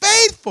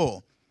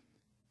 Faithful.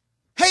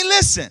 Hey,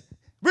 listen.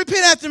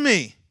 Repeat after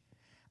me.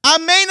 I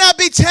may not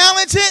be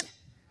talented.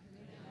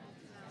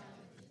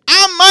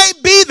 I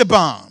might be the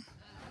bomb.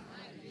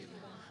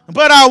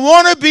 But I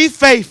want to be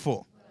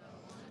faithful.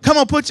 Come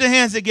on, put your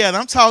hands together.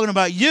 I'm talking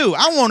about you.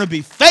 I want to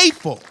be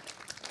faithful.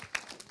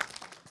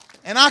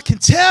 And I can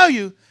tell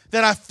you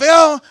that I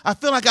feel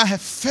like I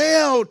have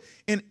failed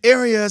in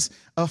areas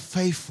of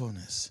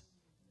faithfulness.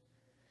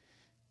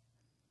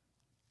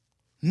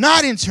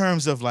 Not in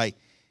terms of like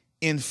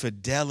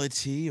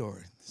infidelity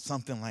or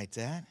something like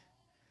that,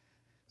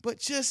 but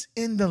just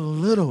in the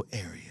little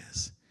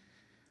areas.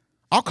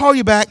 I'll call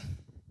you back.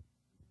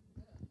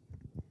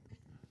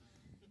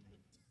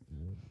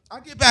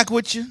 I'll get back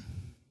with you.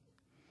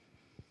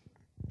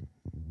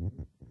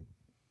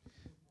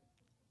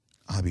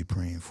 I'll be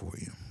praying for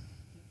you.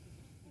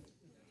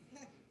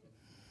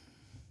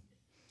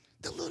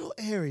 The little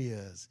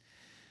areas.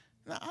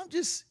 Now, I'm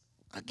just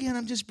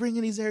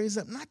bringing these areas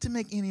up, not to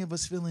make any of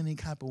us feel any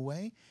type of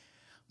way,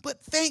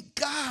 but thank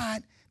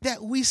God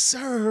that we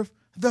serve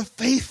the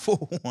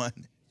faithful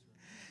one.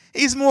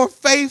 He's more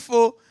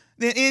faithful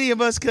than any of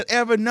us could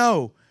ever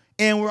know.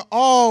 And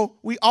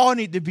we all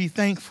need to be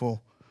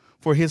thankful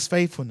for his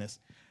faithfulness.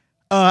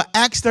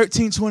 Acts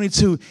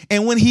 13:22.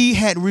 And when he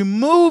had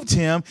removed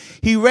him,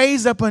 he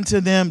raised up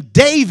unto them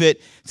David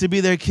to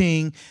be their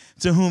king,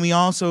 to whom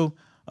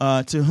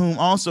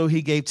also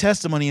he gave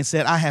testimony and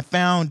said, I have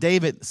found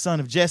David, son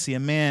of Jesse, a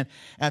man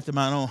after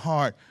my own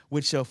heart,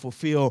 which shall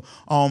fulfill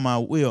all my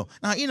will.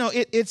 Now,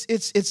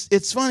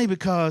 it's funny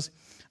because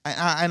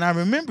I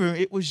remember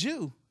it was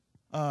you,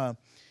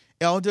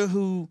 elder,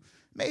 who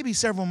maybe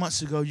several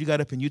months ago you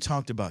got up and you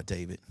talked about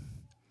David.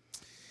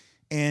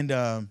 And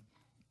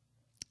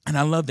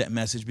I love that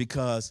message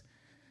because,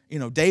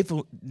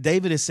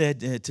 David is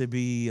said to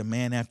be a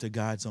man after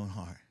God's own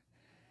heart.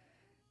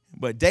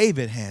 But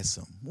David has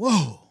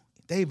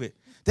David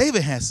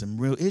has some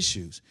real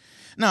issues.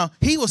 Now,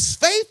 he was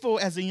faithful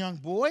as a young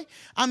boy.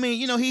 I mean,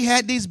 he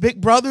had these big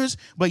brothers,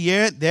 but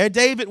there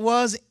David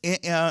was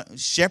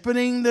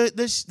shepherding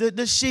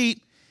the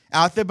sheep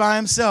out there by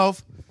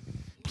himself,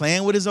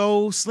 playing with his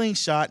old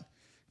slingshot,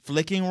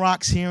 flicking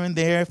rocks here and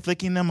there,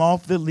 flicking them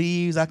off the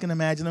leaves. I can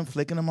imagine him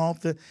flicking them off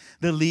the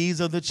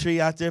leaves of the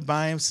tree out there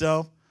by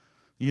himself,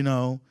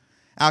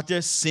 out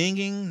there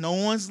singing. No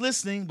one's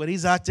listening, but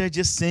he's out there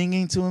just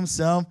singing to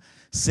himself,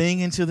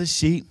 singing to the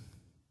sheep.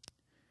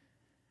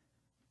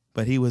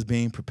 But he was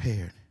being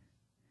prepared.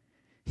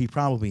 He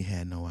probably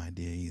had no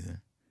idea either.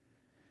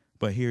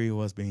 But here he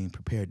was being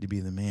prepared to be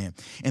the man.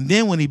 And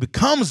then when he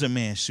becomes a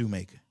man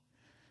shoemaker,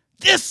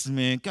 this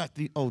man got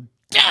the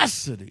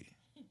audacity,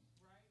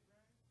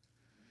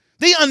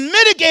 the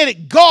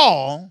unmitigated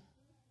gall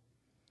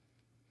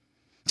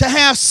to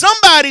have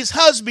somebody's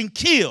husband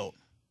killed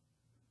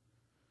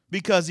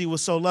because he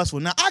was so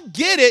lustful. Now, I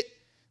get it.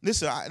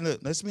 Listen,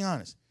 look, let's be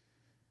honest.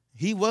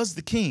 He was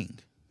the king.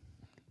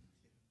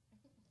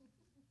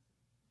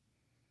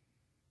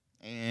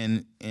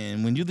 And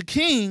when you're the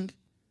king,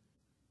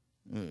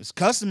 it's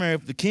customary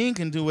if the king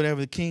can do whatever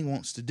the king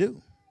wants to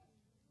do.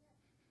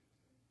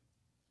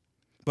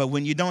 But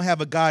when you don't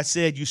have a God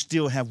said, you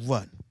still have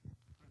what?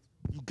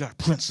 You got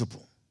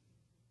principle.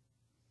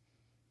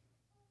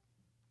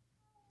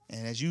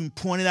 And as you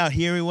pointed out,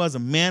 here he was, a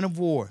man of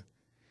war.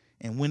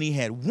 And when he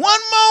had one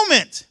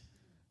moment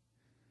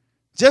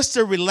just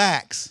to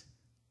relax,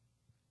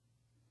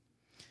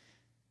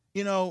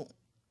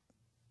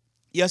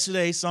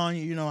 yesterday,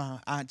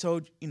 Sonia, I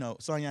told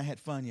Sonia I had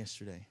fun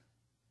yesterday.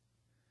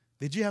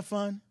 Did you have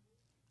fun?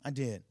 I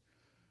did.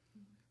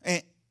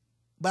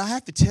 But I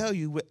have to tell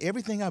you, with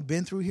everything I've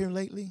been through here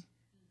lately,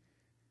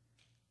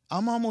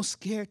 I'm almost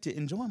scared to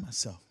enjoy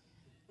myself.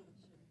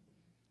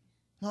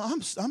 No,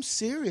 I'm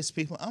serious,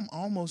 people. I'm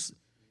almost,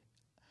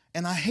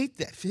 and I hate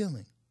that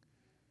feeling.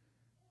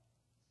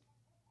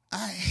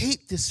 I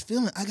hate this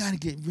feeling. I got to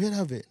get rid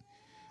of it.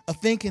 Of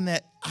thinking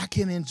that I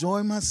can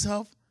enjoy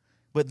myself,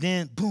 but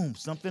then, boom,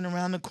 something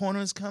around the corner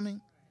is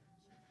coming.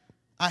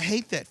 I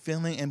hate that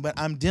feeling, but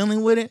I'm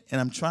dealing with it,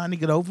 and I'm trying to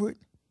get over it,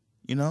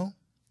 you know.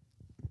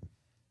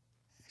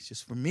 It's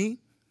just for me,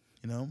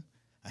 you know.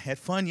 I had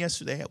fun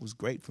yesterday. It was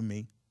great for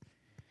me.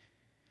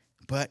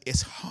 But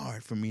it's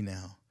hard for me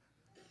now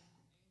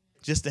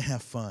just to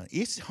have fun.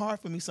 It's hard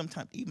for me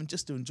sometimes even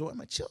just to enjoy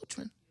my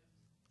children.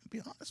 I'll be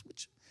honest with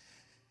you.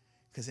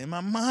 Because in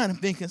my mind, I'm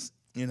thinking,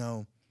 you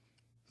know,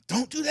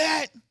 don't do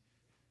that.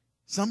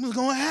 Something's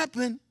going to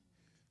happen.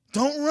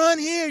 Don't run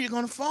here. You're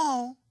going to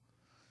fall.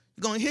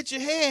 You're going to hit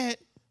your head.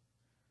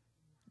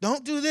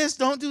 Don't do this.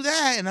 Don't do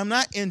that. And I'm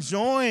not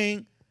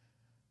enjoying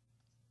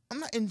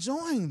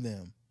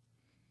them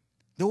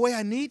the way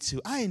I need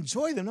to. I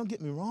enjoy them. Don't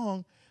get me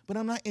wrong. But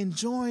I'm not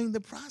enjoying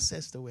the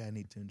process the way I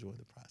need to enjoy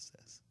the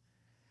process.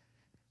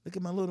 Look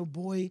at my little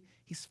boy.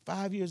 He's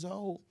 5 years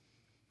old.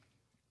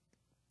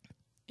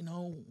 You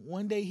know,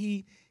 one day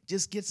he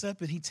just gets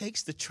up and he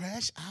takes the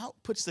trash out,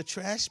 puts the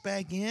trash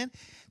bag in,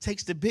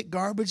 takes the big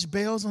garbage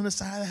bales on the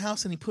side of the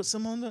house, and he puts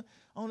them on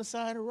the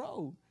side of the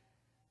road.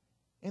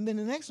 And then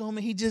the next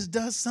moment, he just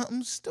does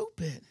something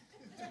stupid.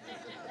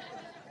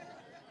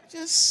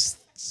 Just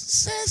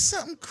says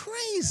something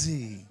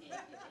crazy.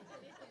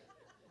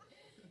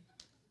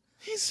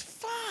 He's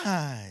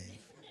 5.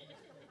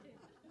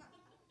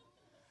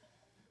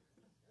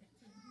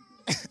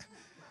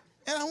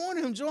 And I want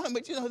to enjoy him,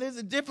 but, you know, there's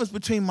a difference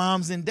between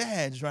moms and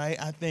dads, right?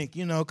 I think,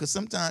 you know, because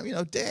sometimes, you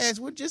know, dads,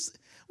 we're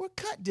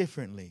cut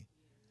differently.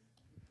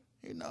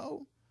 You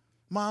know,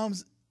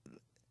 moms,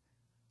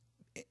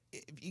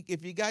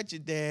 if you got your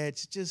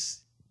dads,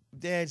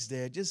 dad's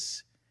there.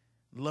 Just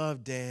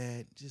love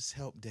dad. Just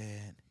help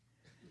dad.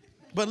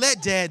 But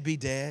let dad be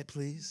dad,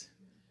 please.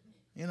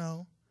 You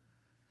know,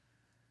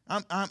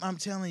 I'm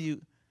telling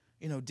you,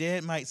 you know,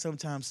 dad might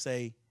sometimes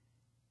say,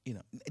 you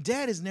know,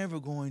 dad is never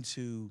going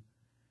to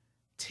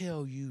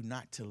tell you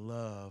not to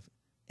love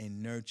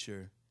and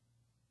nurture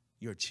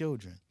your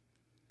children.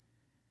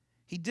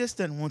 He just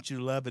doesn't want you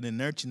to love and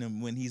nurture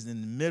them when he's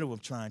in the middle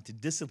of trying to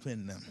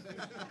discipline them.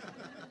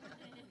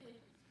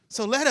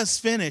 So let us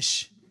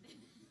finish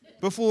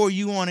before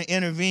you want to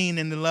intervene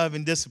in the love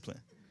and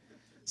discipline.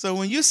 So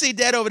when you see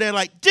dad over there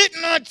like,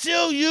 didn't I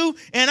tell you?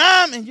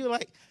 And you're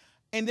like,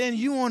 and then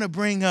you want to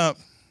bring up,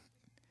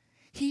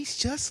 he's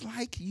just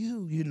like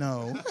you, you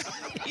know.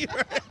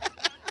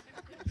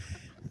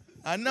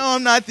 I know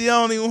I'm not the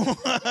only one,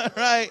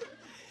 right?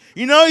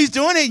 You know he's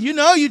doing it. You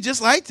know you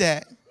just like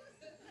that.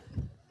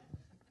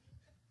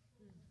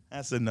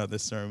 That's another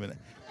sermon.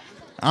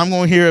 I'm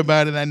going to hear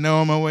about it. I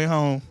know on my way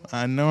home.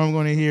 I know I'm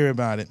going to hear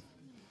about it.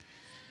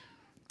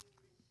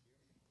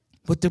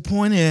 But the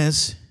point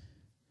is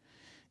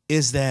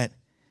that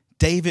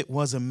David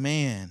was a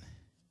man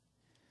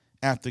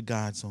after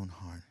God's own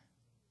heart.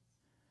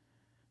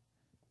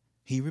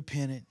 He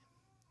repented.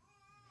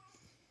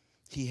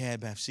 He had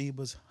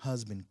Bathsheba's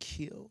husband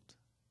killed.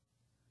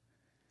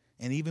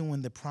 And even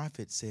when the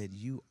prophet said,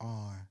 you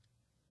are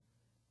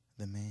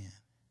the man,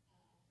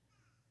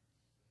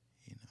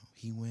 you know,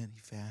 he went, he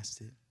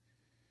fasted.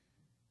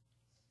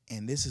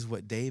 And this is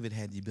what David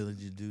had the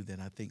ability to do that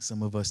I think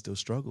some of us still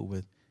struggle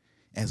with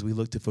as we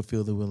look to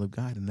fulfill the will of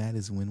God. And that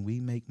is when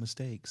we make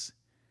mistakes,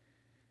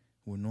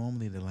 we're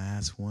normally the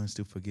last ones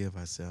to forgive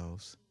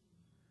ourselves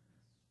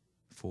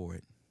for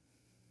it.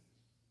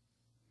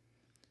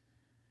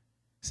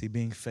 See,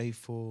 being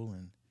faithful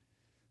and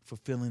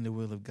fulfilling the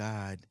will of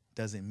God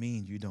doesn't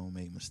mean you don't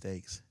make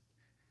mistakes.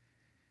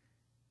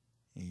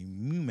 And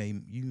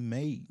you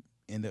may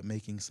end up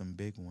making some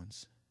big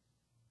ones.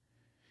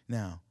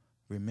 Now,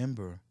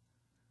 remember,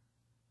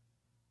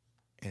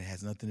 it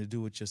has nothing to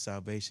do with your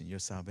salvation. Your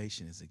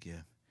salvation is a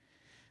gift.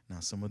 Now,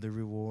 some of the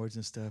rewards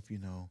and stuff, you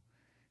know,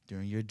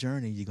 during your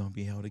journey, you're going to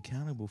be held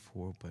accountable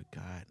for, but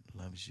God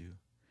loves you.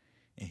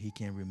 And he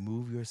can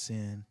remove your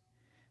sin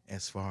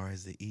as far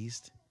as the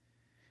east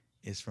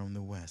is from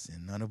the west.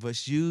 And none of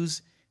us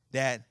use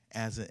that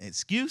as an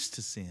excuse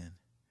to sin.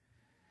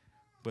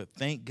 But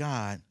thank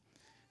God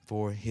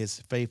for his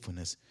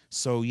faithfulness.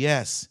 So,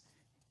 yes,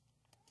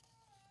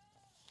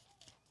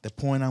 the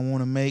point I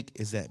want to make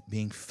is that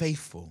being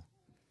faithful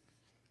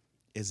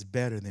is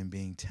better than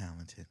being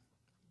talented.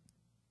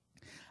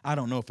 I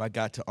don't know if I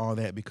got to all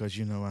that because,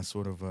 you know, I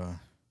sort of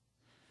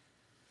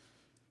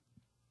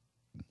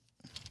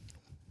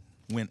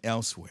went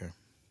elsewhere.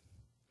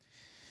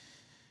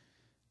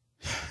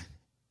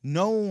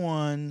 No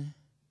one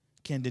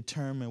can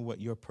determine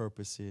what your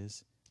purpose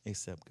is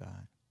except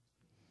God.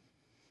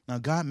 Now,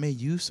 God may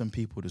use some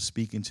people to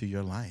speak into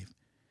your life.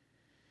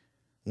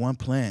 One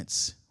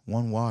plants,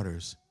 one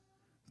waters,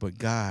 but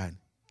God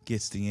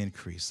gets the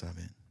increase of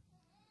it,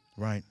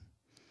 right?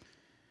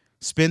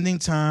 Spending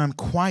time,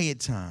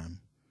 quiet time,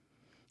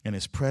 in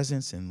his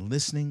presence and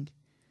listening,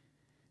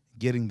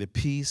 getting the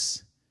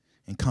peace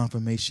and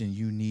confirmation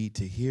you need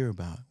to hear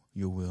about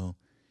your will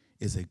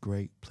is a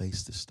great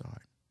place to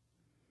start.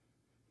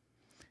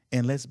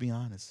 And let's be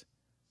honest,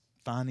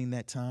 finding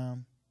that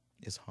time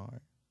is hard.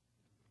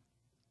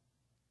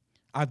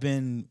 I've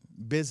been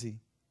busy.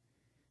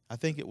 I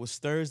think it was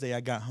Thursday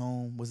I got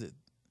home. Was it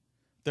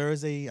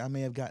Thursday I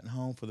may have gotten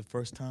home for the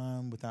first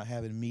time without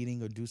having a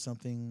meeting or do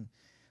something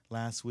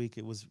last week?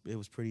 It was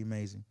pretty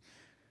amazing.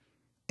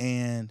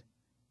 And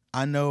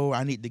I know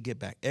I need to get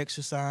back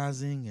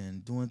exercising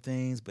and doing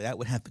things, but that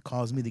would have to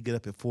cause me to get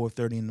up at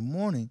 4:30 in the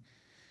morning.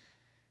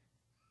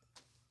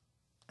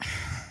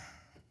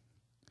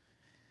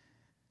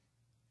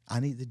 I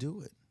need to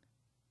do it.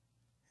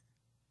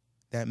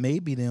 That may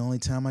be the only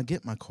time I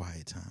get my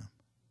quiet time.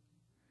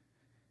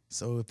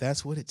 So if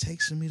that's what it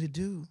takes for me to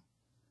do,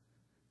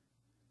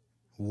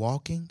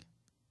 walking,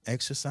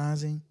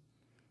 exercising,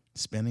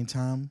 spending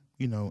time,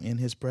 in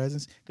his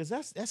presence, because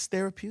that's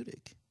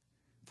therapeutic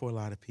for a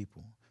lot of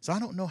people. So I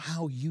don't know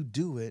how you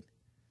do it,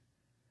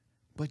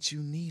 but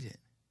you need it.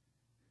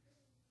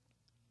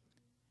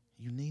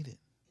 You need it.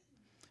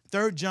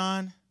 3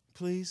 John,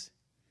 please,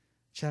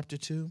 chapter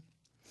 2.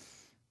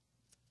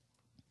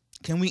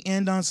 Can we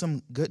end on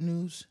some good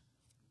news?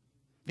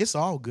 It's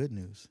all good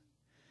news.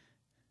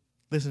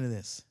 Listen to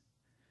this.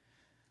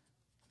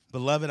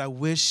 Beloved, I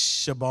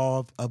wish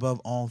above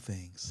all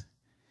things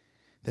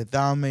that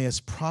thou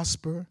mayest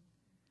prosper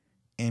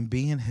and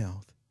be in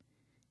health,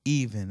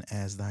 even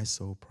as thy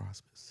soul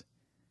prospers.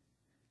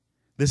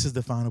 This is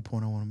the final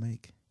point I want to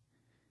make.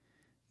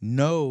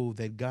 Know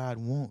that God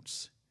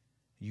wants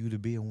you to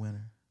be a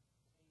winner.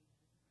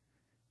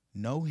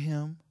 Know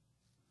him.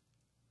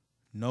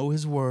 Know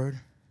his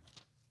word.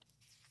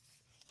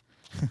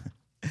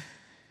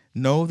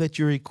 Know that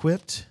you're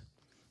equipped.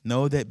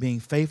 Know that being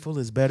faithful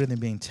is better than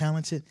being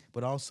talented.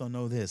 But also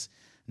know this.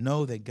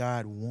 Know that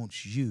God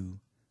wants you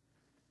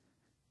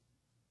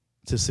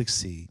to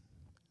succeed.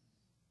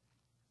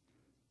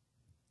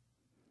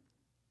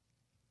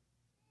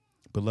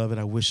 Beloved,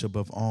 I wish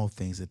above all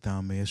things that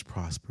thou mayest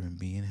prosper and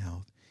be in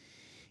health,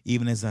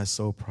 even as thy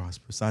soul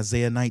prospers.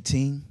 Isaiah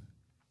 19,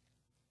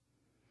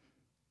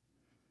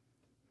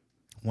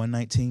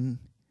 119.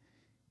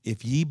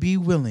 If ye be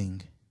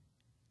willing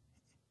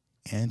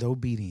and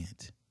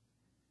obedient,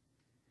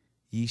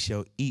 ye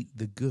shall eat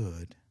the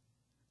good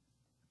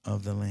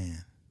of the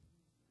land.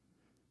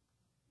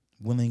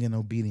 Willing and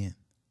obedient,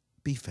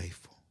 be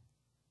faithful.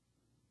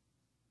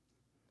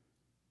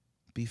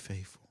 Be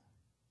faithful.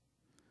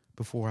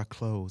 Before I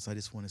close, I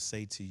just want to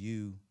say to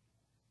you,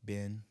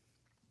 Ben,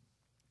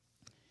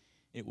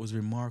 it was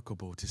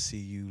remarkable to see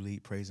you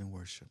lead praise and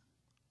worship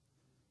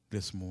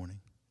this morning.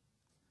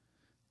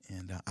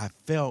 And I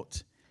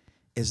felt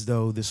as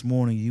though this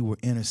morning you were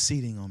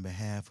interceding on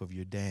behalf of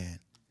your dad.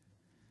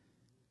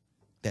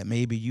 That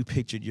maybe you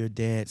pictured your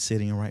dad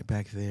sitting right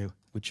back there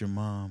with your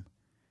mom.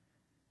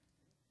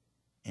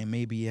 And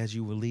maybe as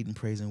you were leading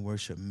praise and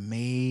worship,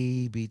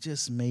 maybe,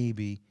 just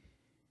maybe,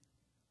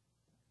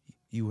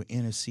 you were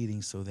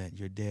interceding so that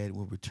your dad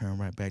would return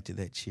right back to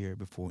that chair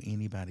before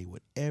anybody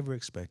would ever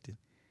expect it.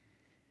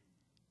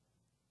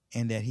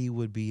 And that he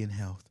would be in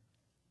health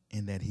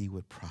and that he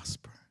would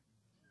prosper.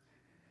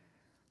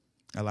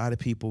 A lot of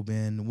people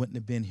wouldn't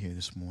have been here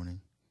this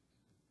morning.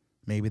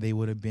 Maybe they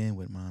would have been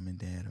with mom and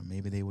dad, or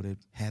maybe they would have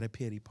had a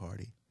pity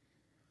party.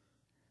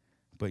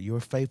 But your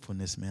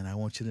faithfulness, man, I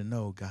want you to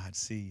know God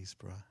sees,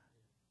 bro.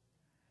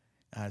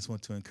 I just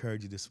want to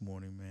encourage you this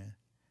morning, man.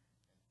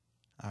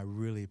 I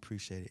really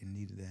appreciate it and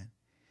needed that.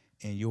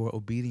 And your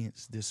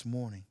obedience this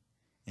morning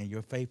and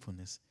your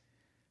faithfulness,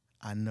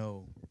 I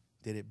know,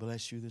 did it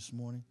bless you this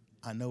morning?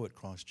 I know it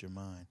crossed your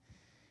mind.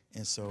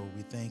 And so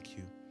we thank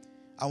you.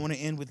 I want to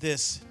end with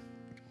this.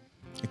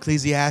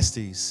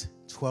 Ecclesiastes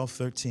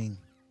 12:13.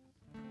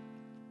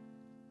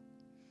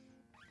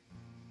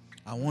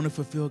 I want to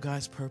fulfill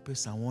God's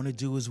purpose. I want to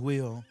do his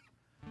will.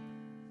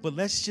 But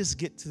let's just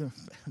get to the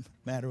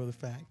matter of the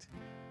fact.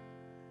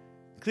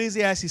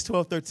 Ecclesiastes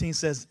 12:13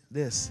 says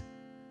this.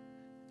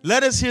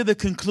 Let us hear the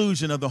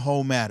conclusion of the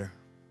whole matter.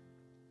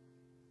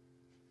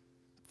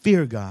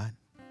 Fear God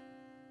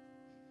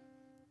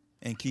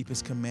and keep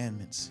his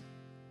commandments.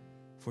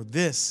 For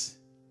this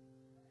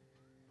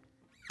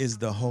is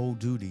the whole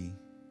duty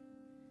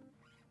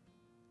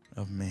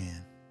of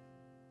man.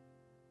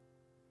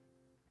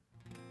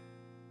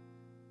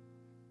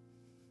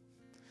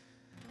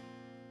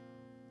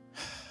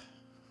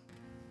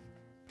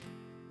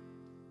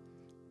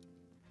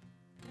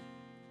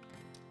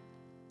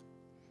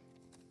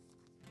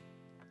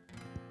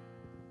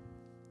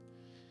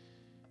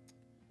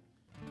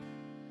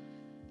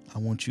 I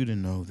want you to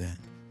know that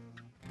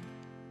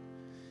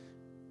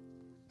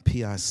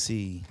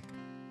PIC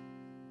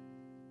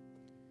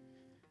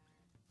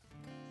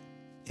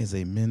is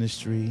a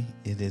ministry.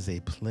 It is a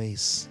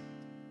place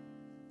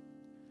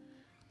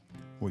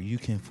where you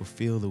can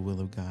fulfill the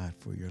will of God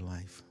for your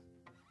life.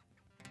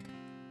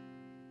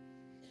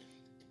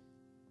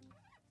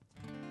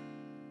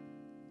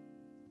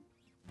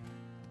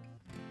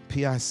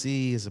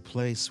 PIC is a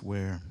place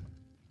where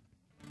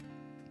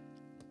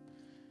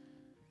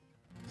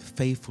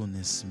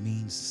faithfulness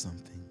means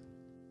something.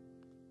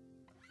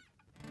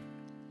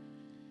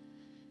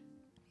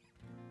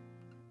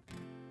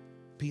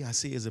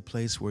 PIC is a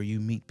place where you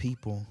meet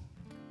people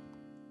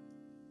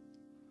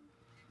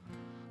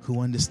who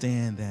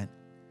understand that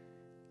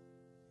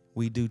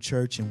we do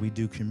church and we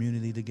do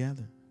community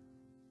together.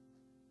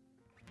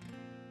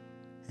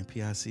 And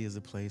PIC is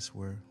a place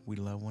where we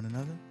love one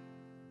another.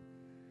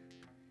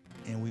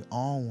 And we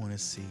all want to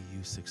see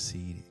you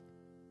succeed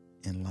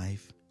in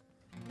life,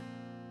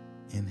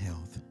 in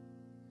health,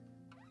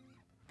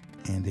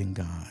 and in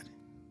God.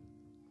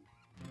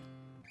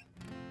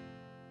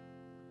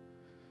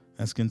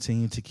 Let's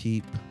continue to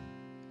keep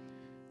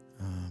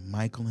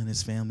Michael and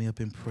his family up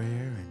in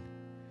prayer. And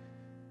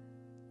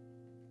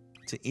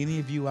to any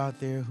of you out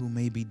there who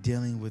may be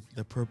dealing with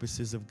the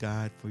purposes of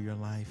God for your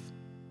life,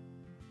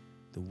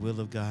 the will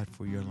of God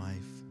for your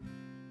life,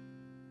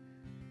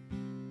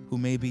 who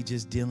may be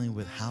just dealing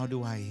with how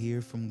do I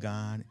hear from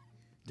God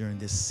during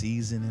this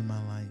season in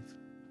my life,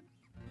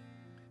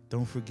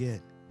 don't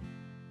forget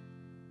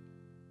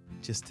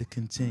just to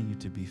continue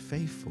to be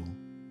faithful.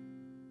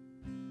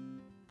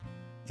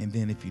 And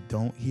then if you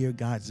don't hear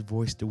God's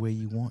voice the way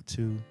you want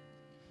to,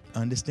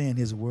 understand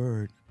his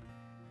word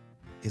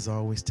is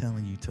always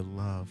telling you to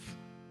love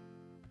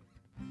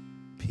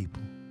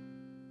people,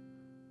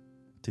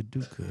 to do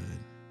good,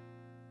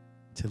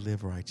 to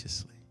live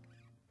righteously.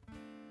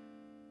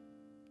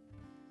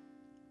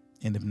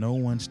 And if no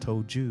one's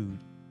told you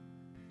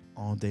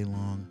all day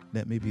long,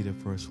 let me be the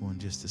first one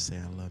just to say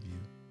I love you.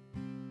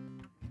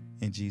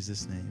 In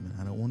Jesus' name. And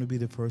I don't want to be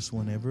the first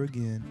one ever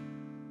again.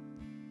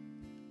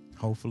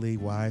 Hopefully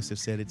wives have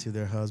said it to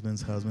their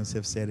husbands. Husbands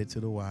have said it to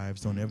the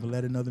wives. Don't ever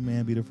let another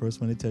man be the first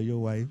one to tell your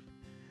wife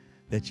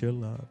that you're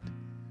loved,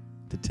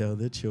 to tell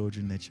their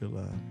children that you're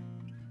loved.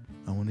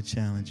 I want to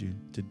challenge you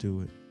to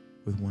do it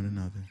with one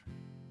another.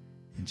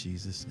 In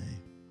Jesus'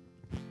 name.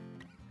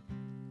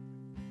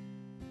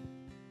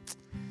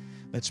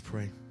 Let's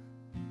pray.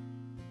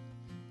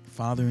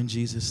 Father, in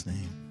Jesus'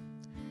 name,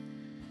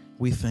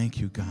 we thank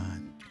you,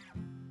 God,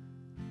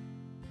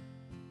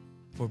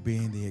 for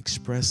being the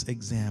express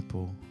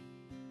example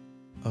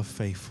of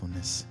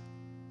faithfulness.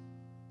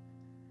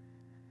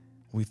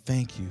 We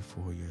thank you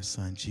for your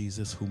son,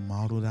 Jesus, who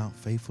modeled out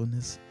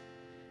faithfulness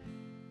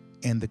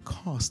and the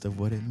cost of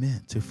what it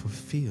meant to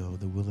fulfill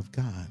the will of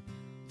God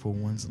for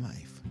one's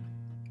life.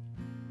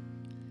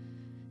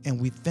 And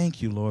we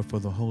thank you, Lord, for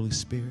the Holy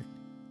Spirit,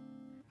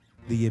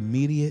 the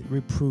immediate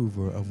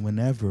reprover of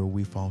whenever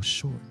we fall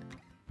short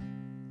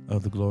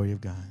of the glory of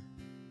God.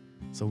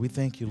 So we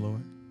thank you,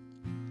 Lord.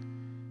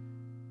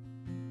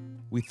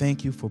 We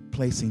thank you for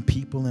placing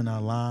people in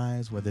our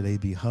lives, whether they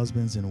be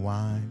husbands and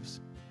wives,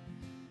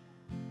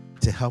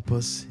 to help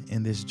us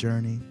in this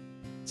journey,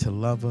 to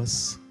love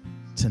us,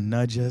 to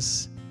nudge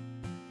us,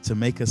 to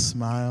make us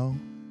smile,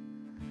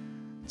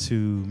 to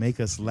make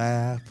us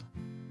laugh,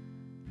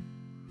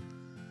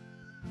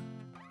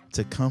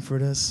 to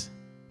comfort us,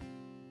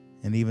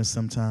 and even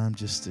sometimes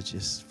just to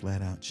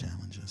flat out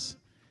challenge us.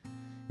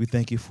 We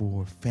thank you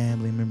for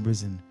family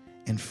members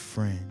and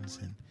friends,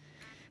 and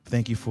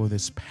thank you for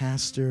this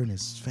pastor and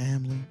his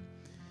family.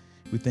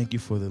 We thank you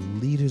for the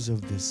leaders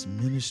of this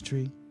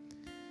ministry.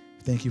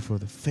 Thank you for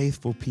the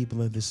faithful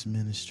people of this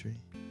ministry.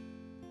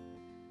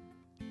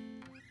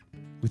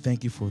 We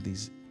thank you for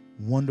these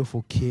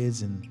wonderful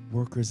kids and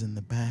workers in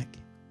the back.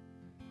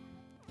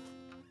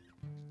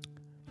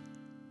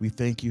 We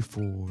thank you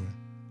for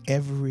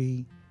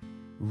every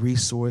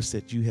resource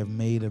that you have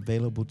made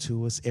available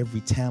to us,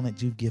 every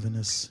talent you've given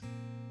us.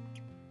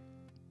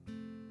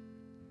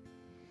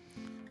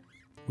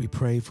 We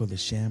pray for the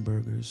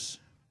Schambergers.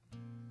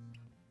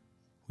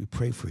 We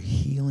pray for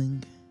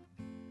healing.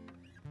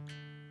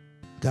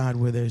 God,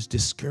 where there's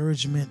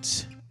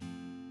discouragement,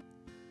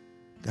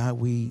 God,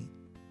 we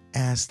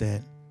ask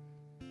that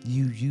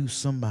you use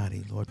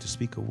somebody, Lord, to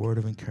speak a word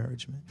of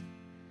encouragement.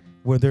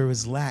 Where there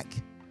is lack,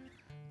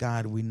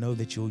 God, we know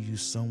that you'll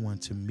use someone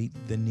to meet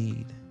the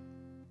need.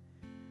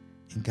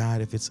 And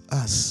God, if it's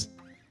us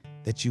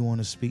that you want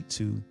to speak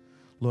to,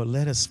 Lord,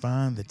 let us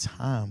find the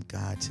time,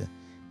 God, to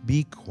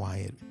be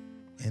quiet,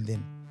 and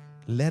then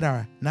let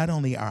not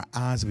only our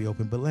eyes be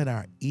open, but let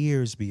our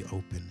ears be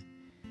open.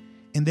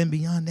 And then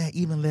beyond that,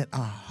 even let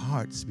our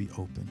hearts be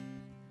open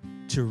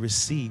to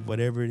receive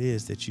whatever it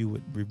is that you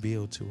would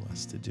reveal to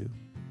us to do.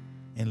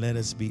 And let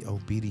us be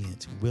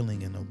obedient,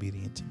 willing and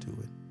obedient to do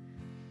it.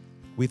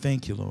 We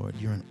thank you, Lord.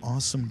 You're an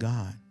awesome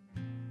God.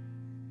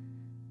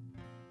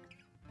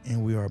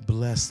 And we are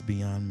blessed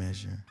beyond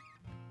measure.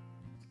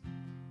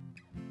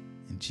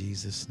 In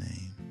Jesus'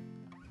 name,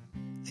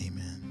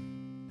 amen.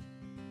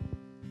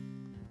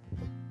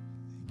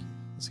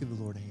 Let's give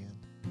the Lord a hand.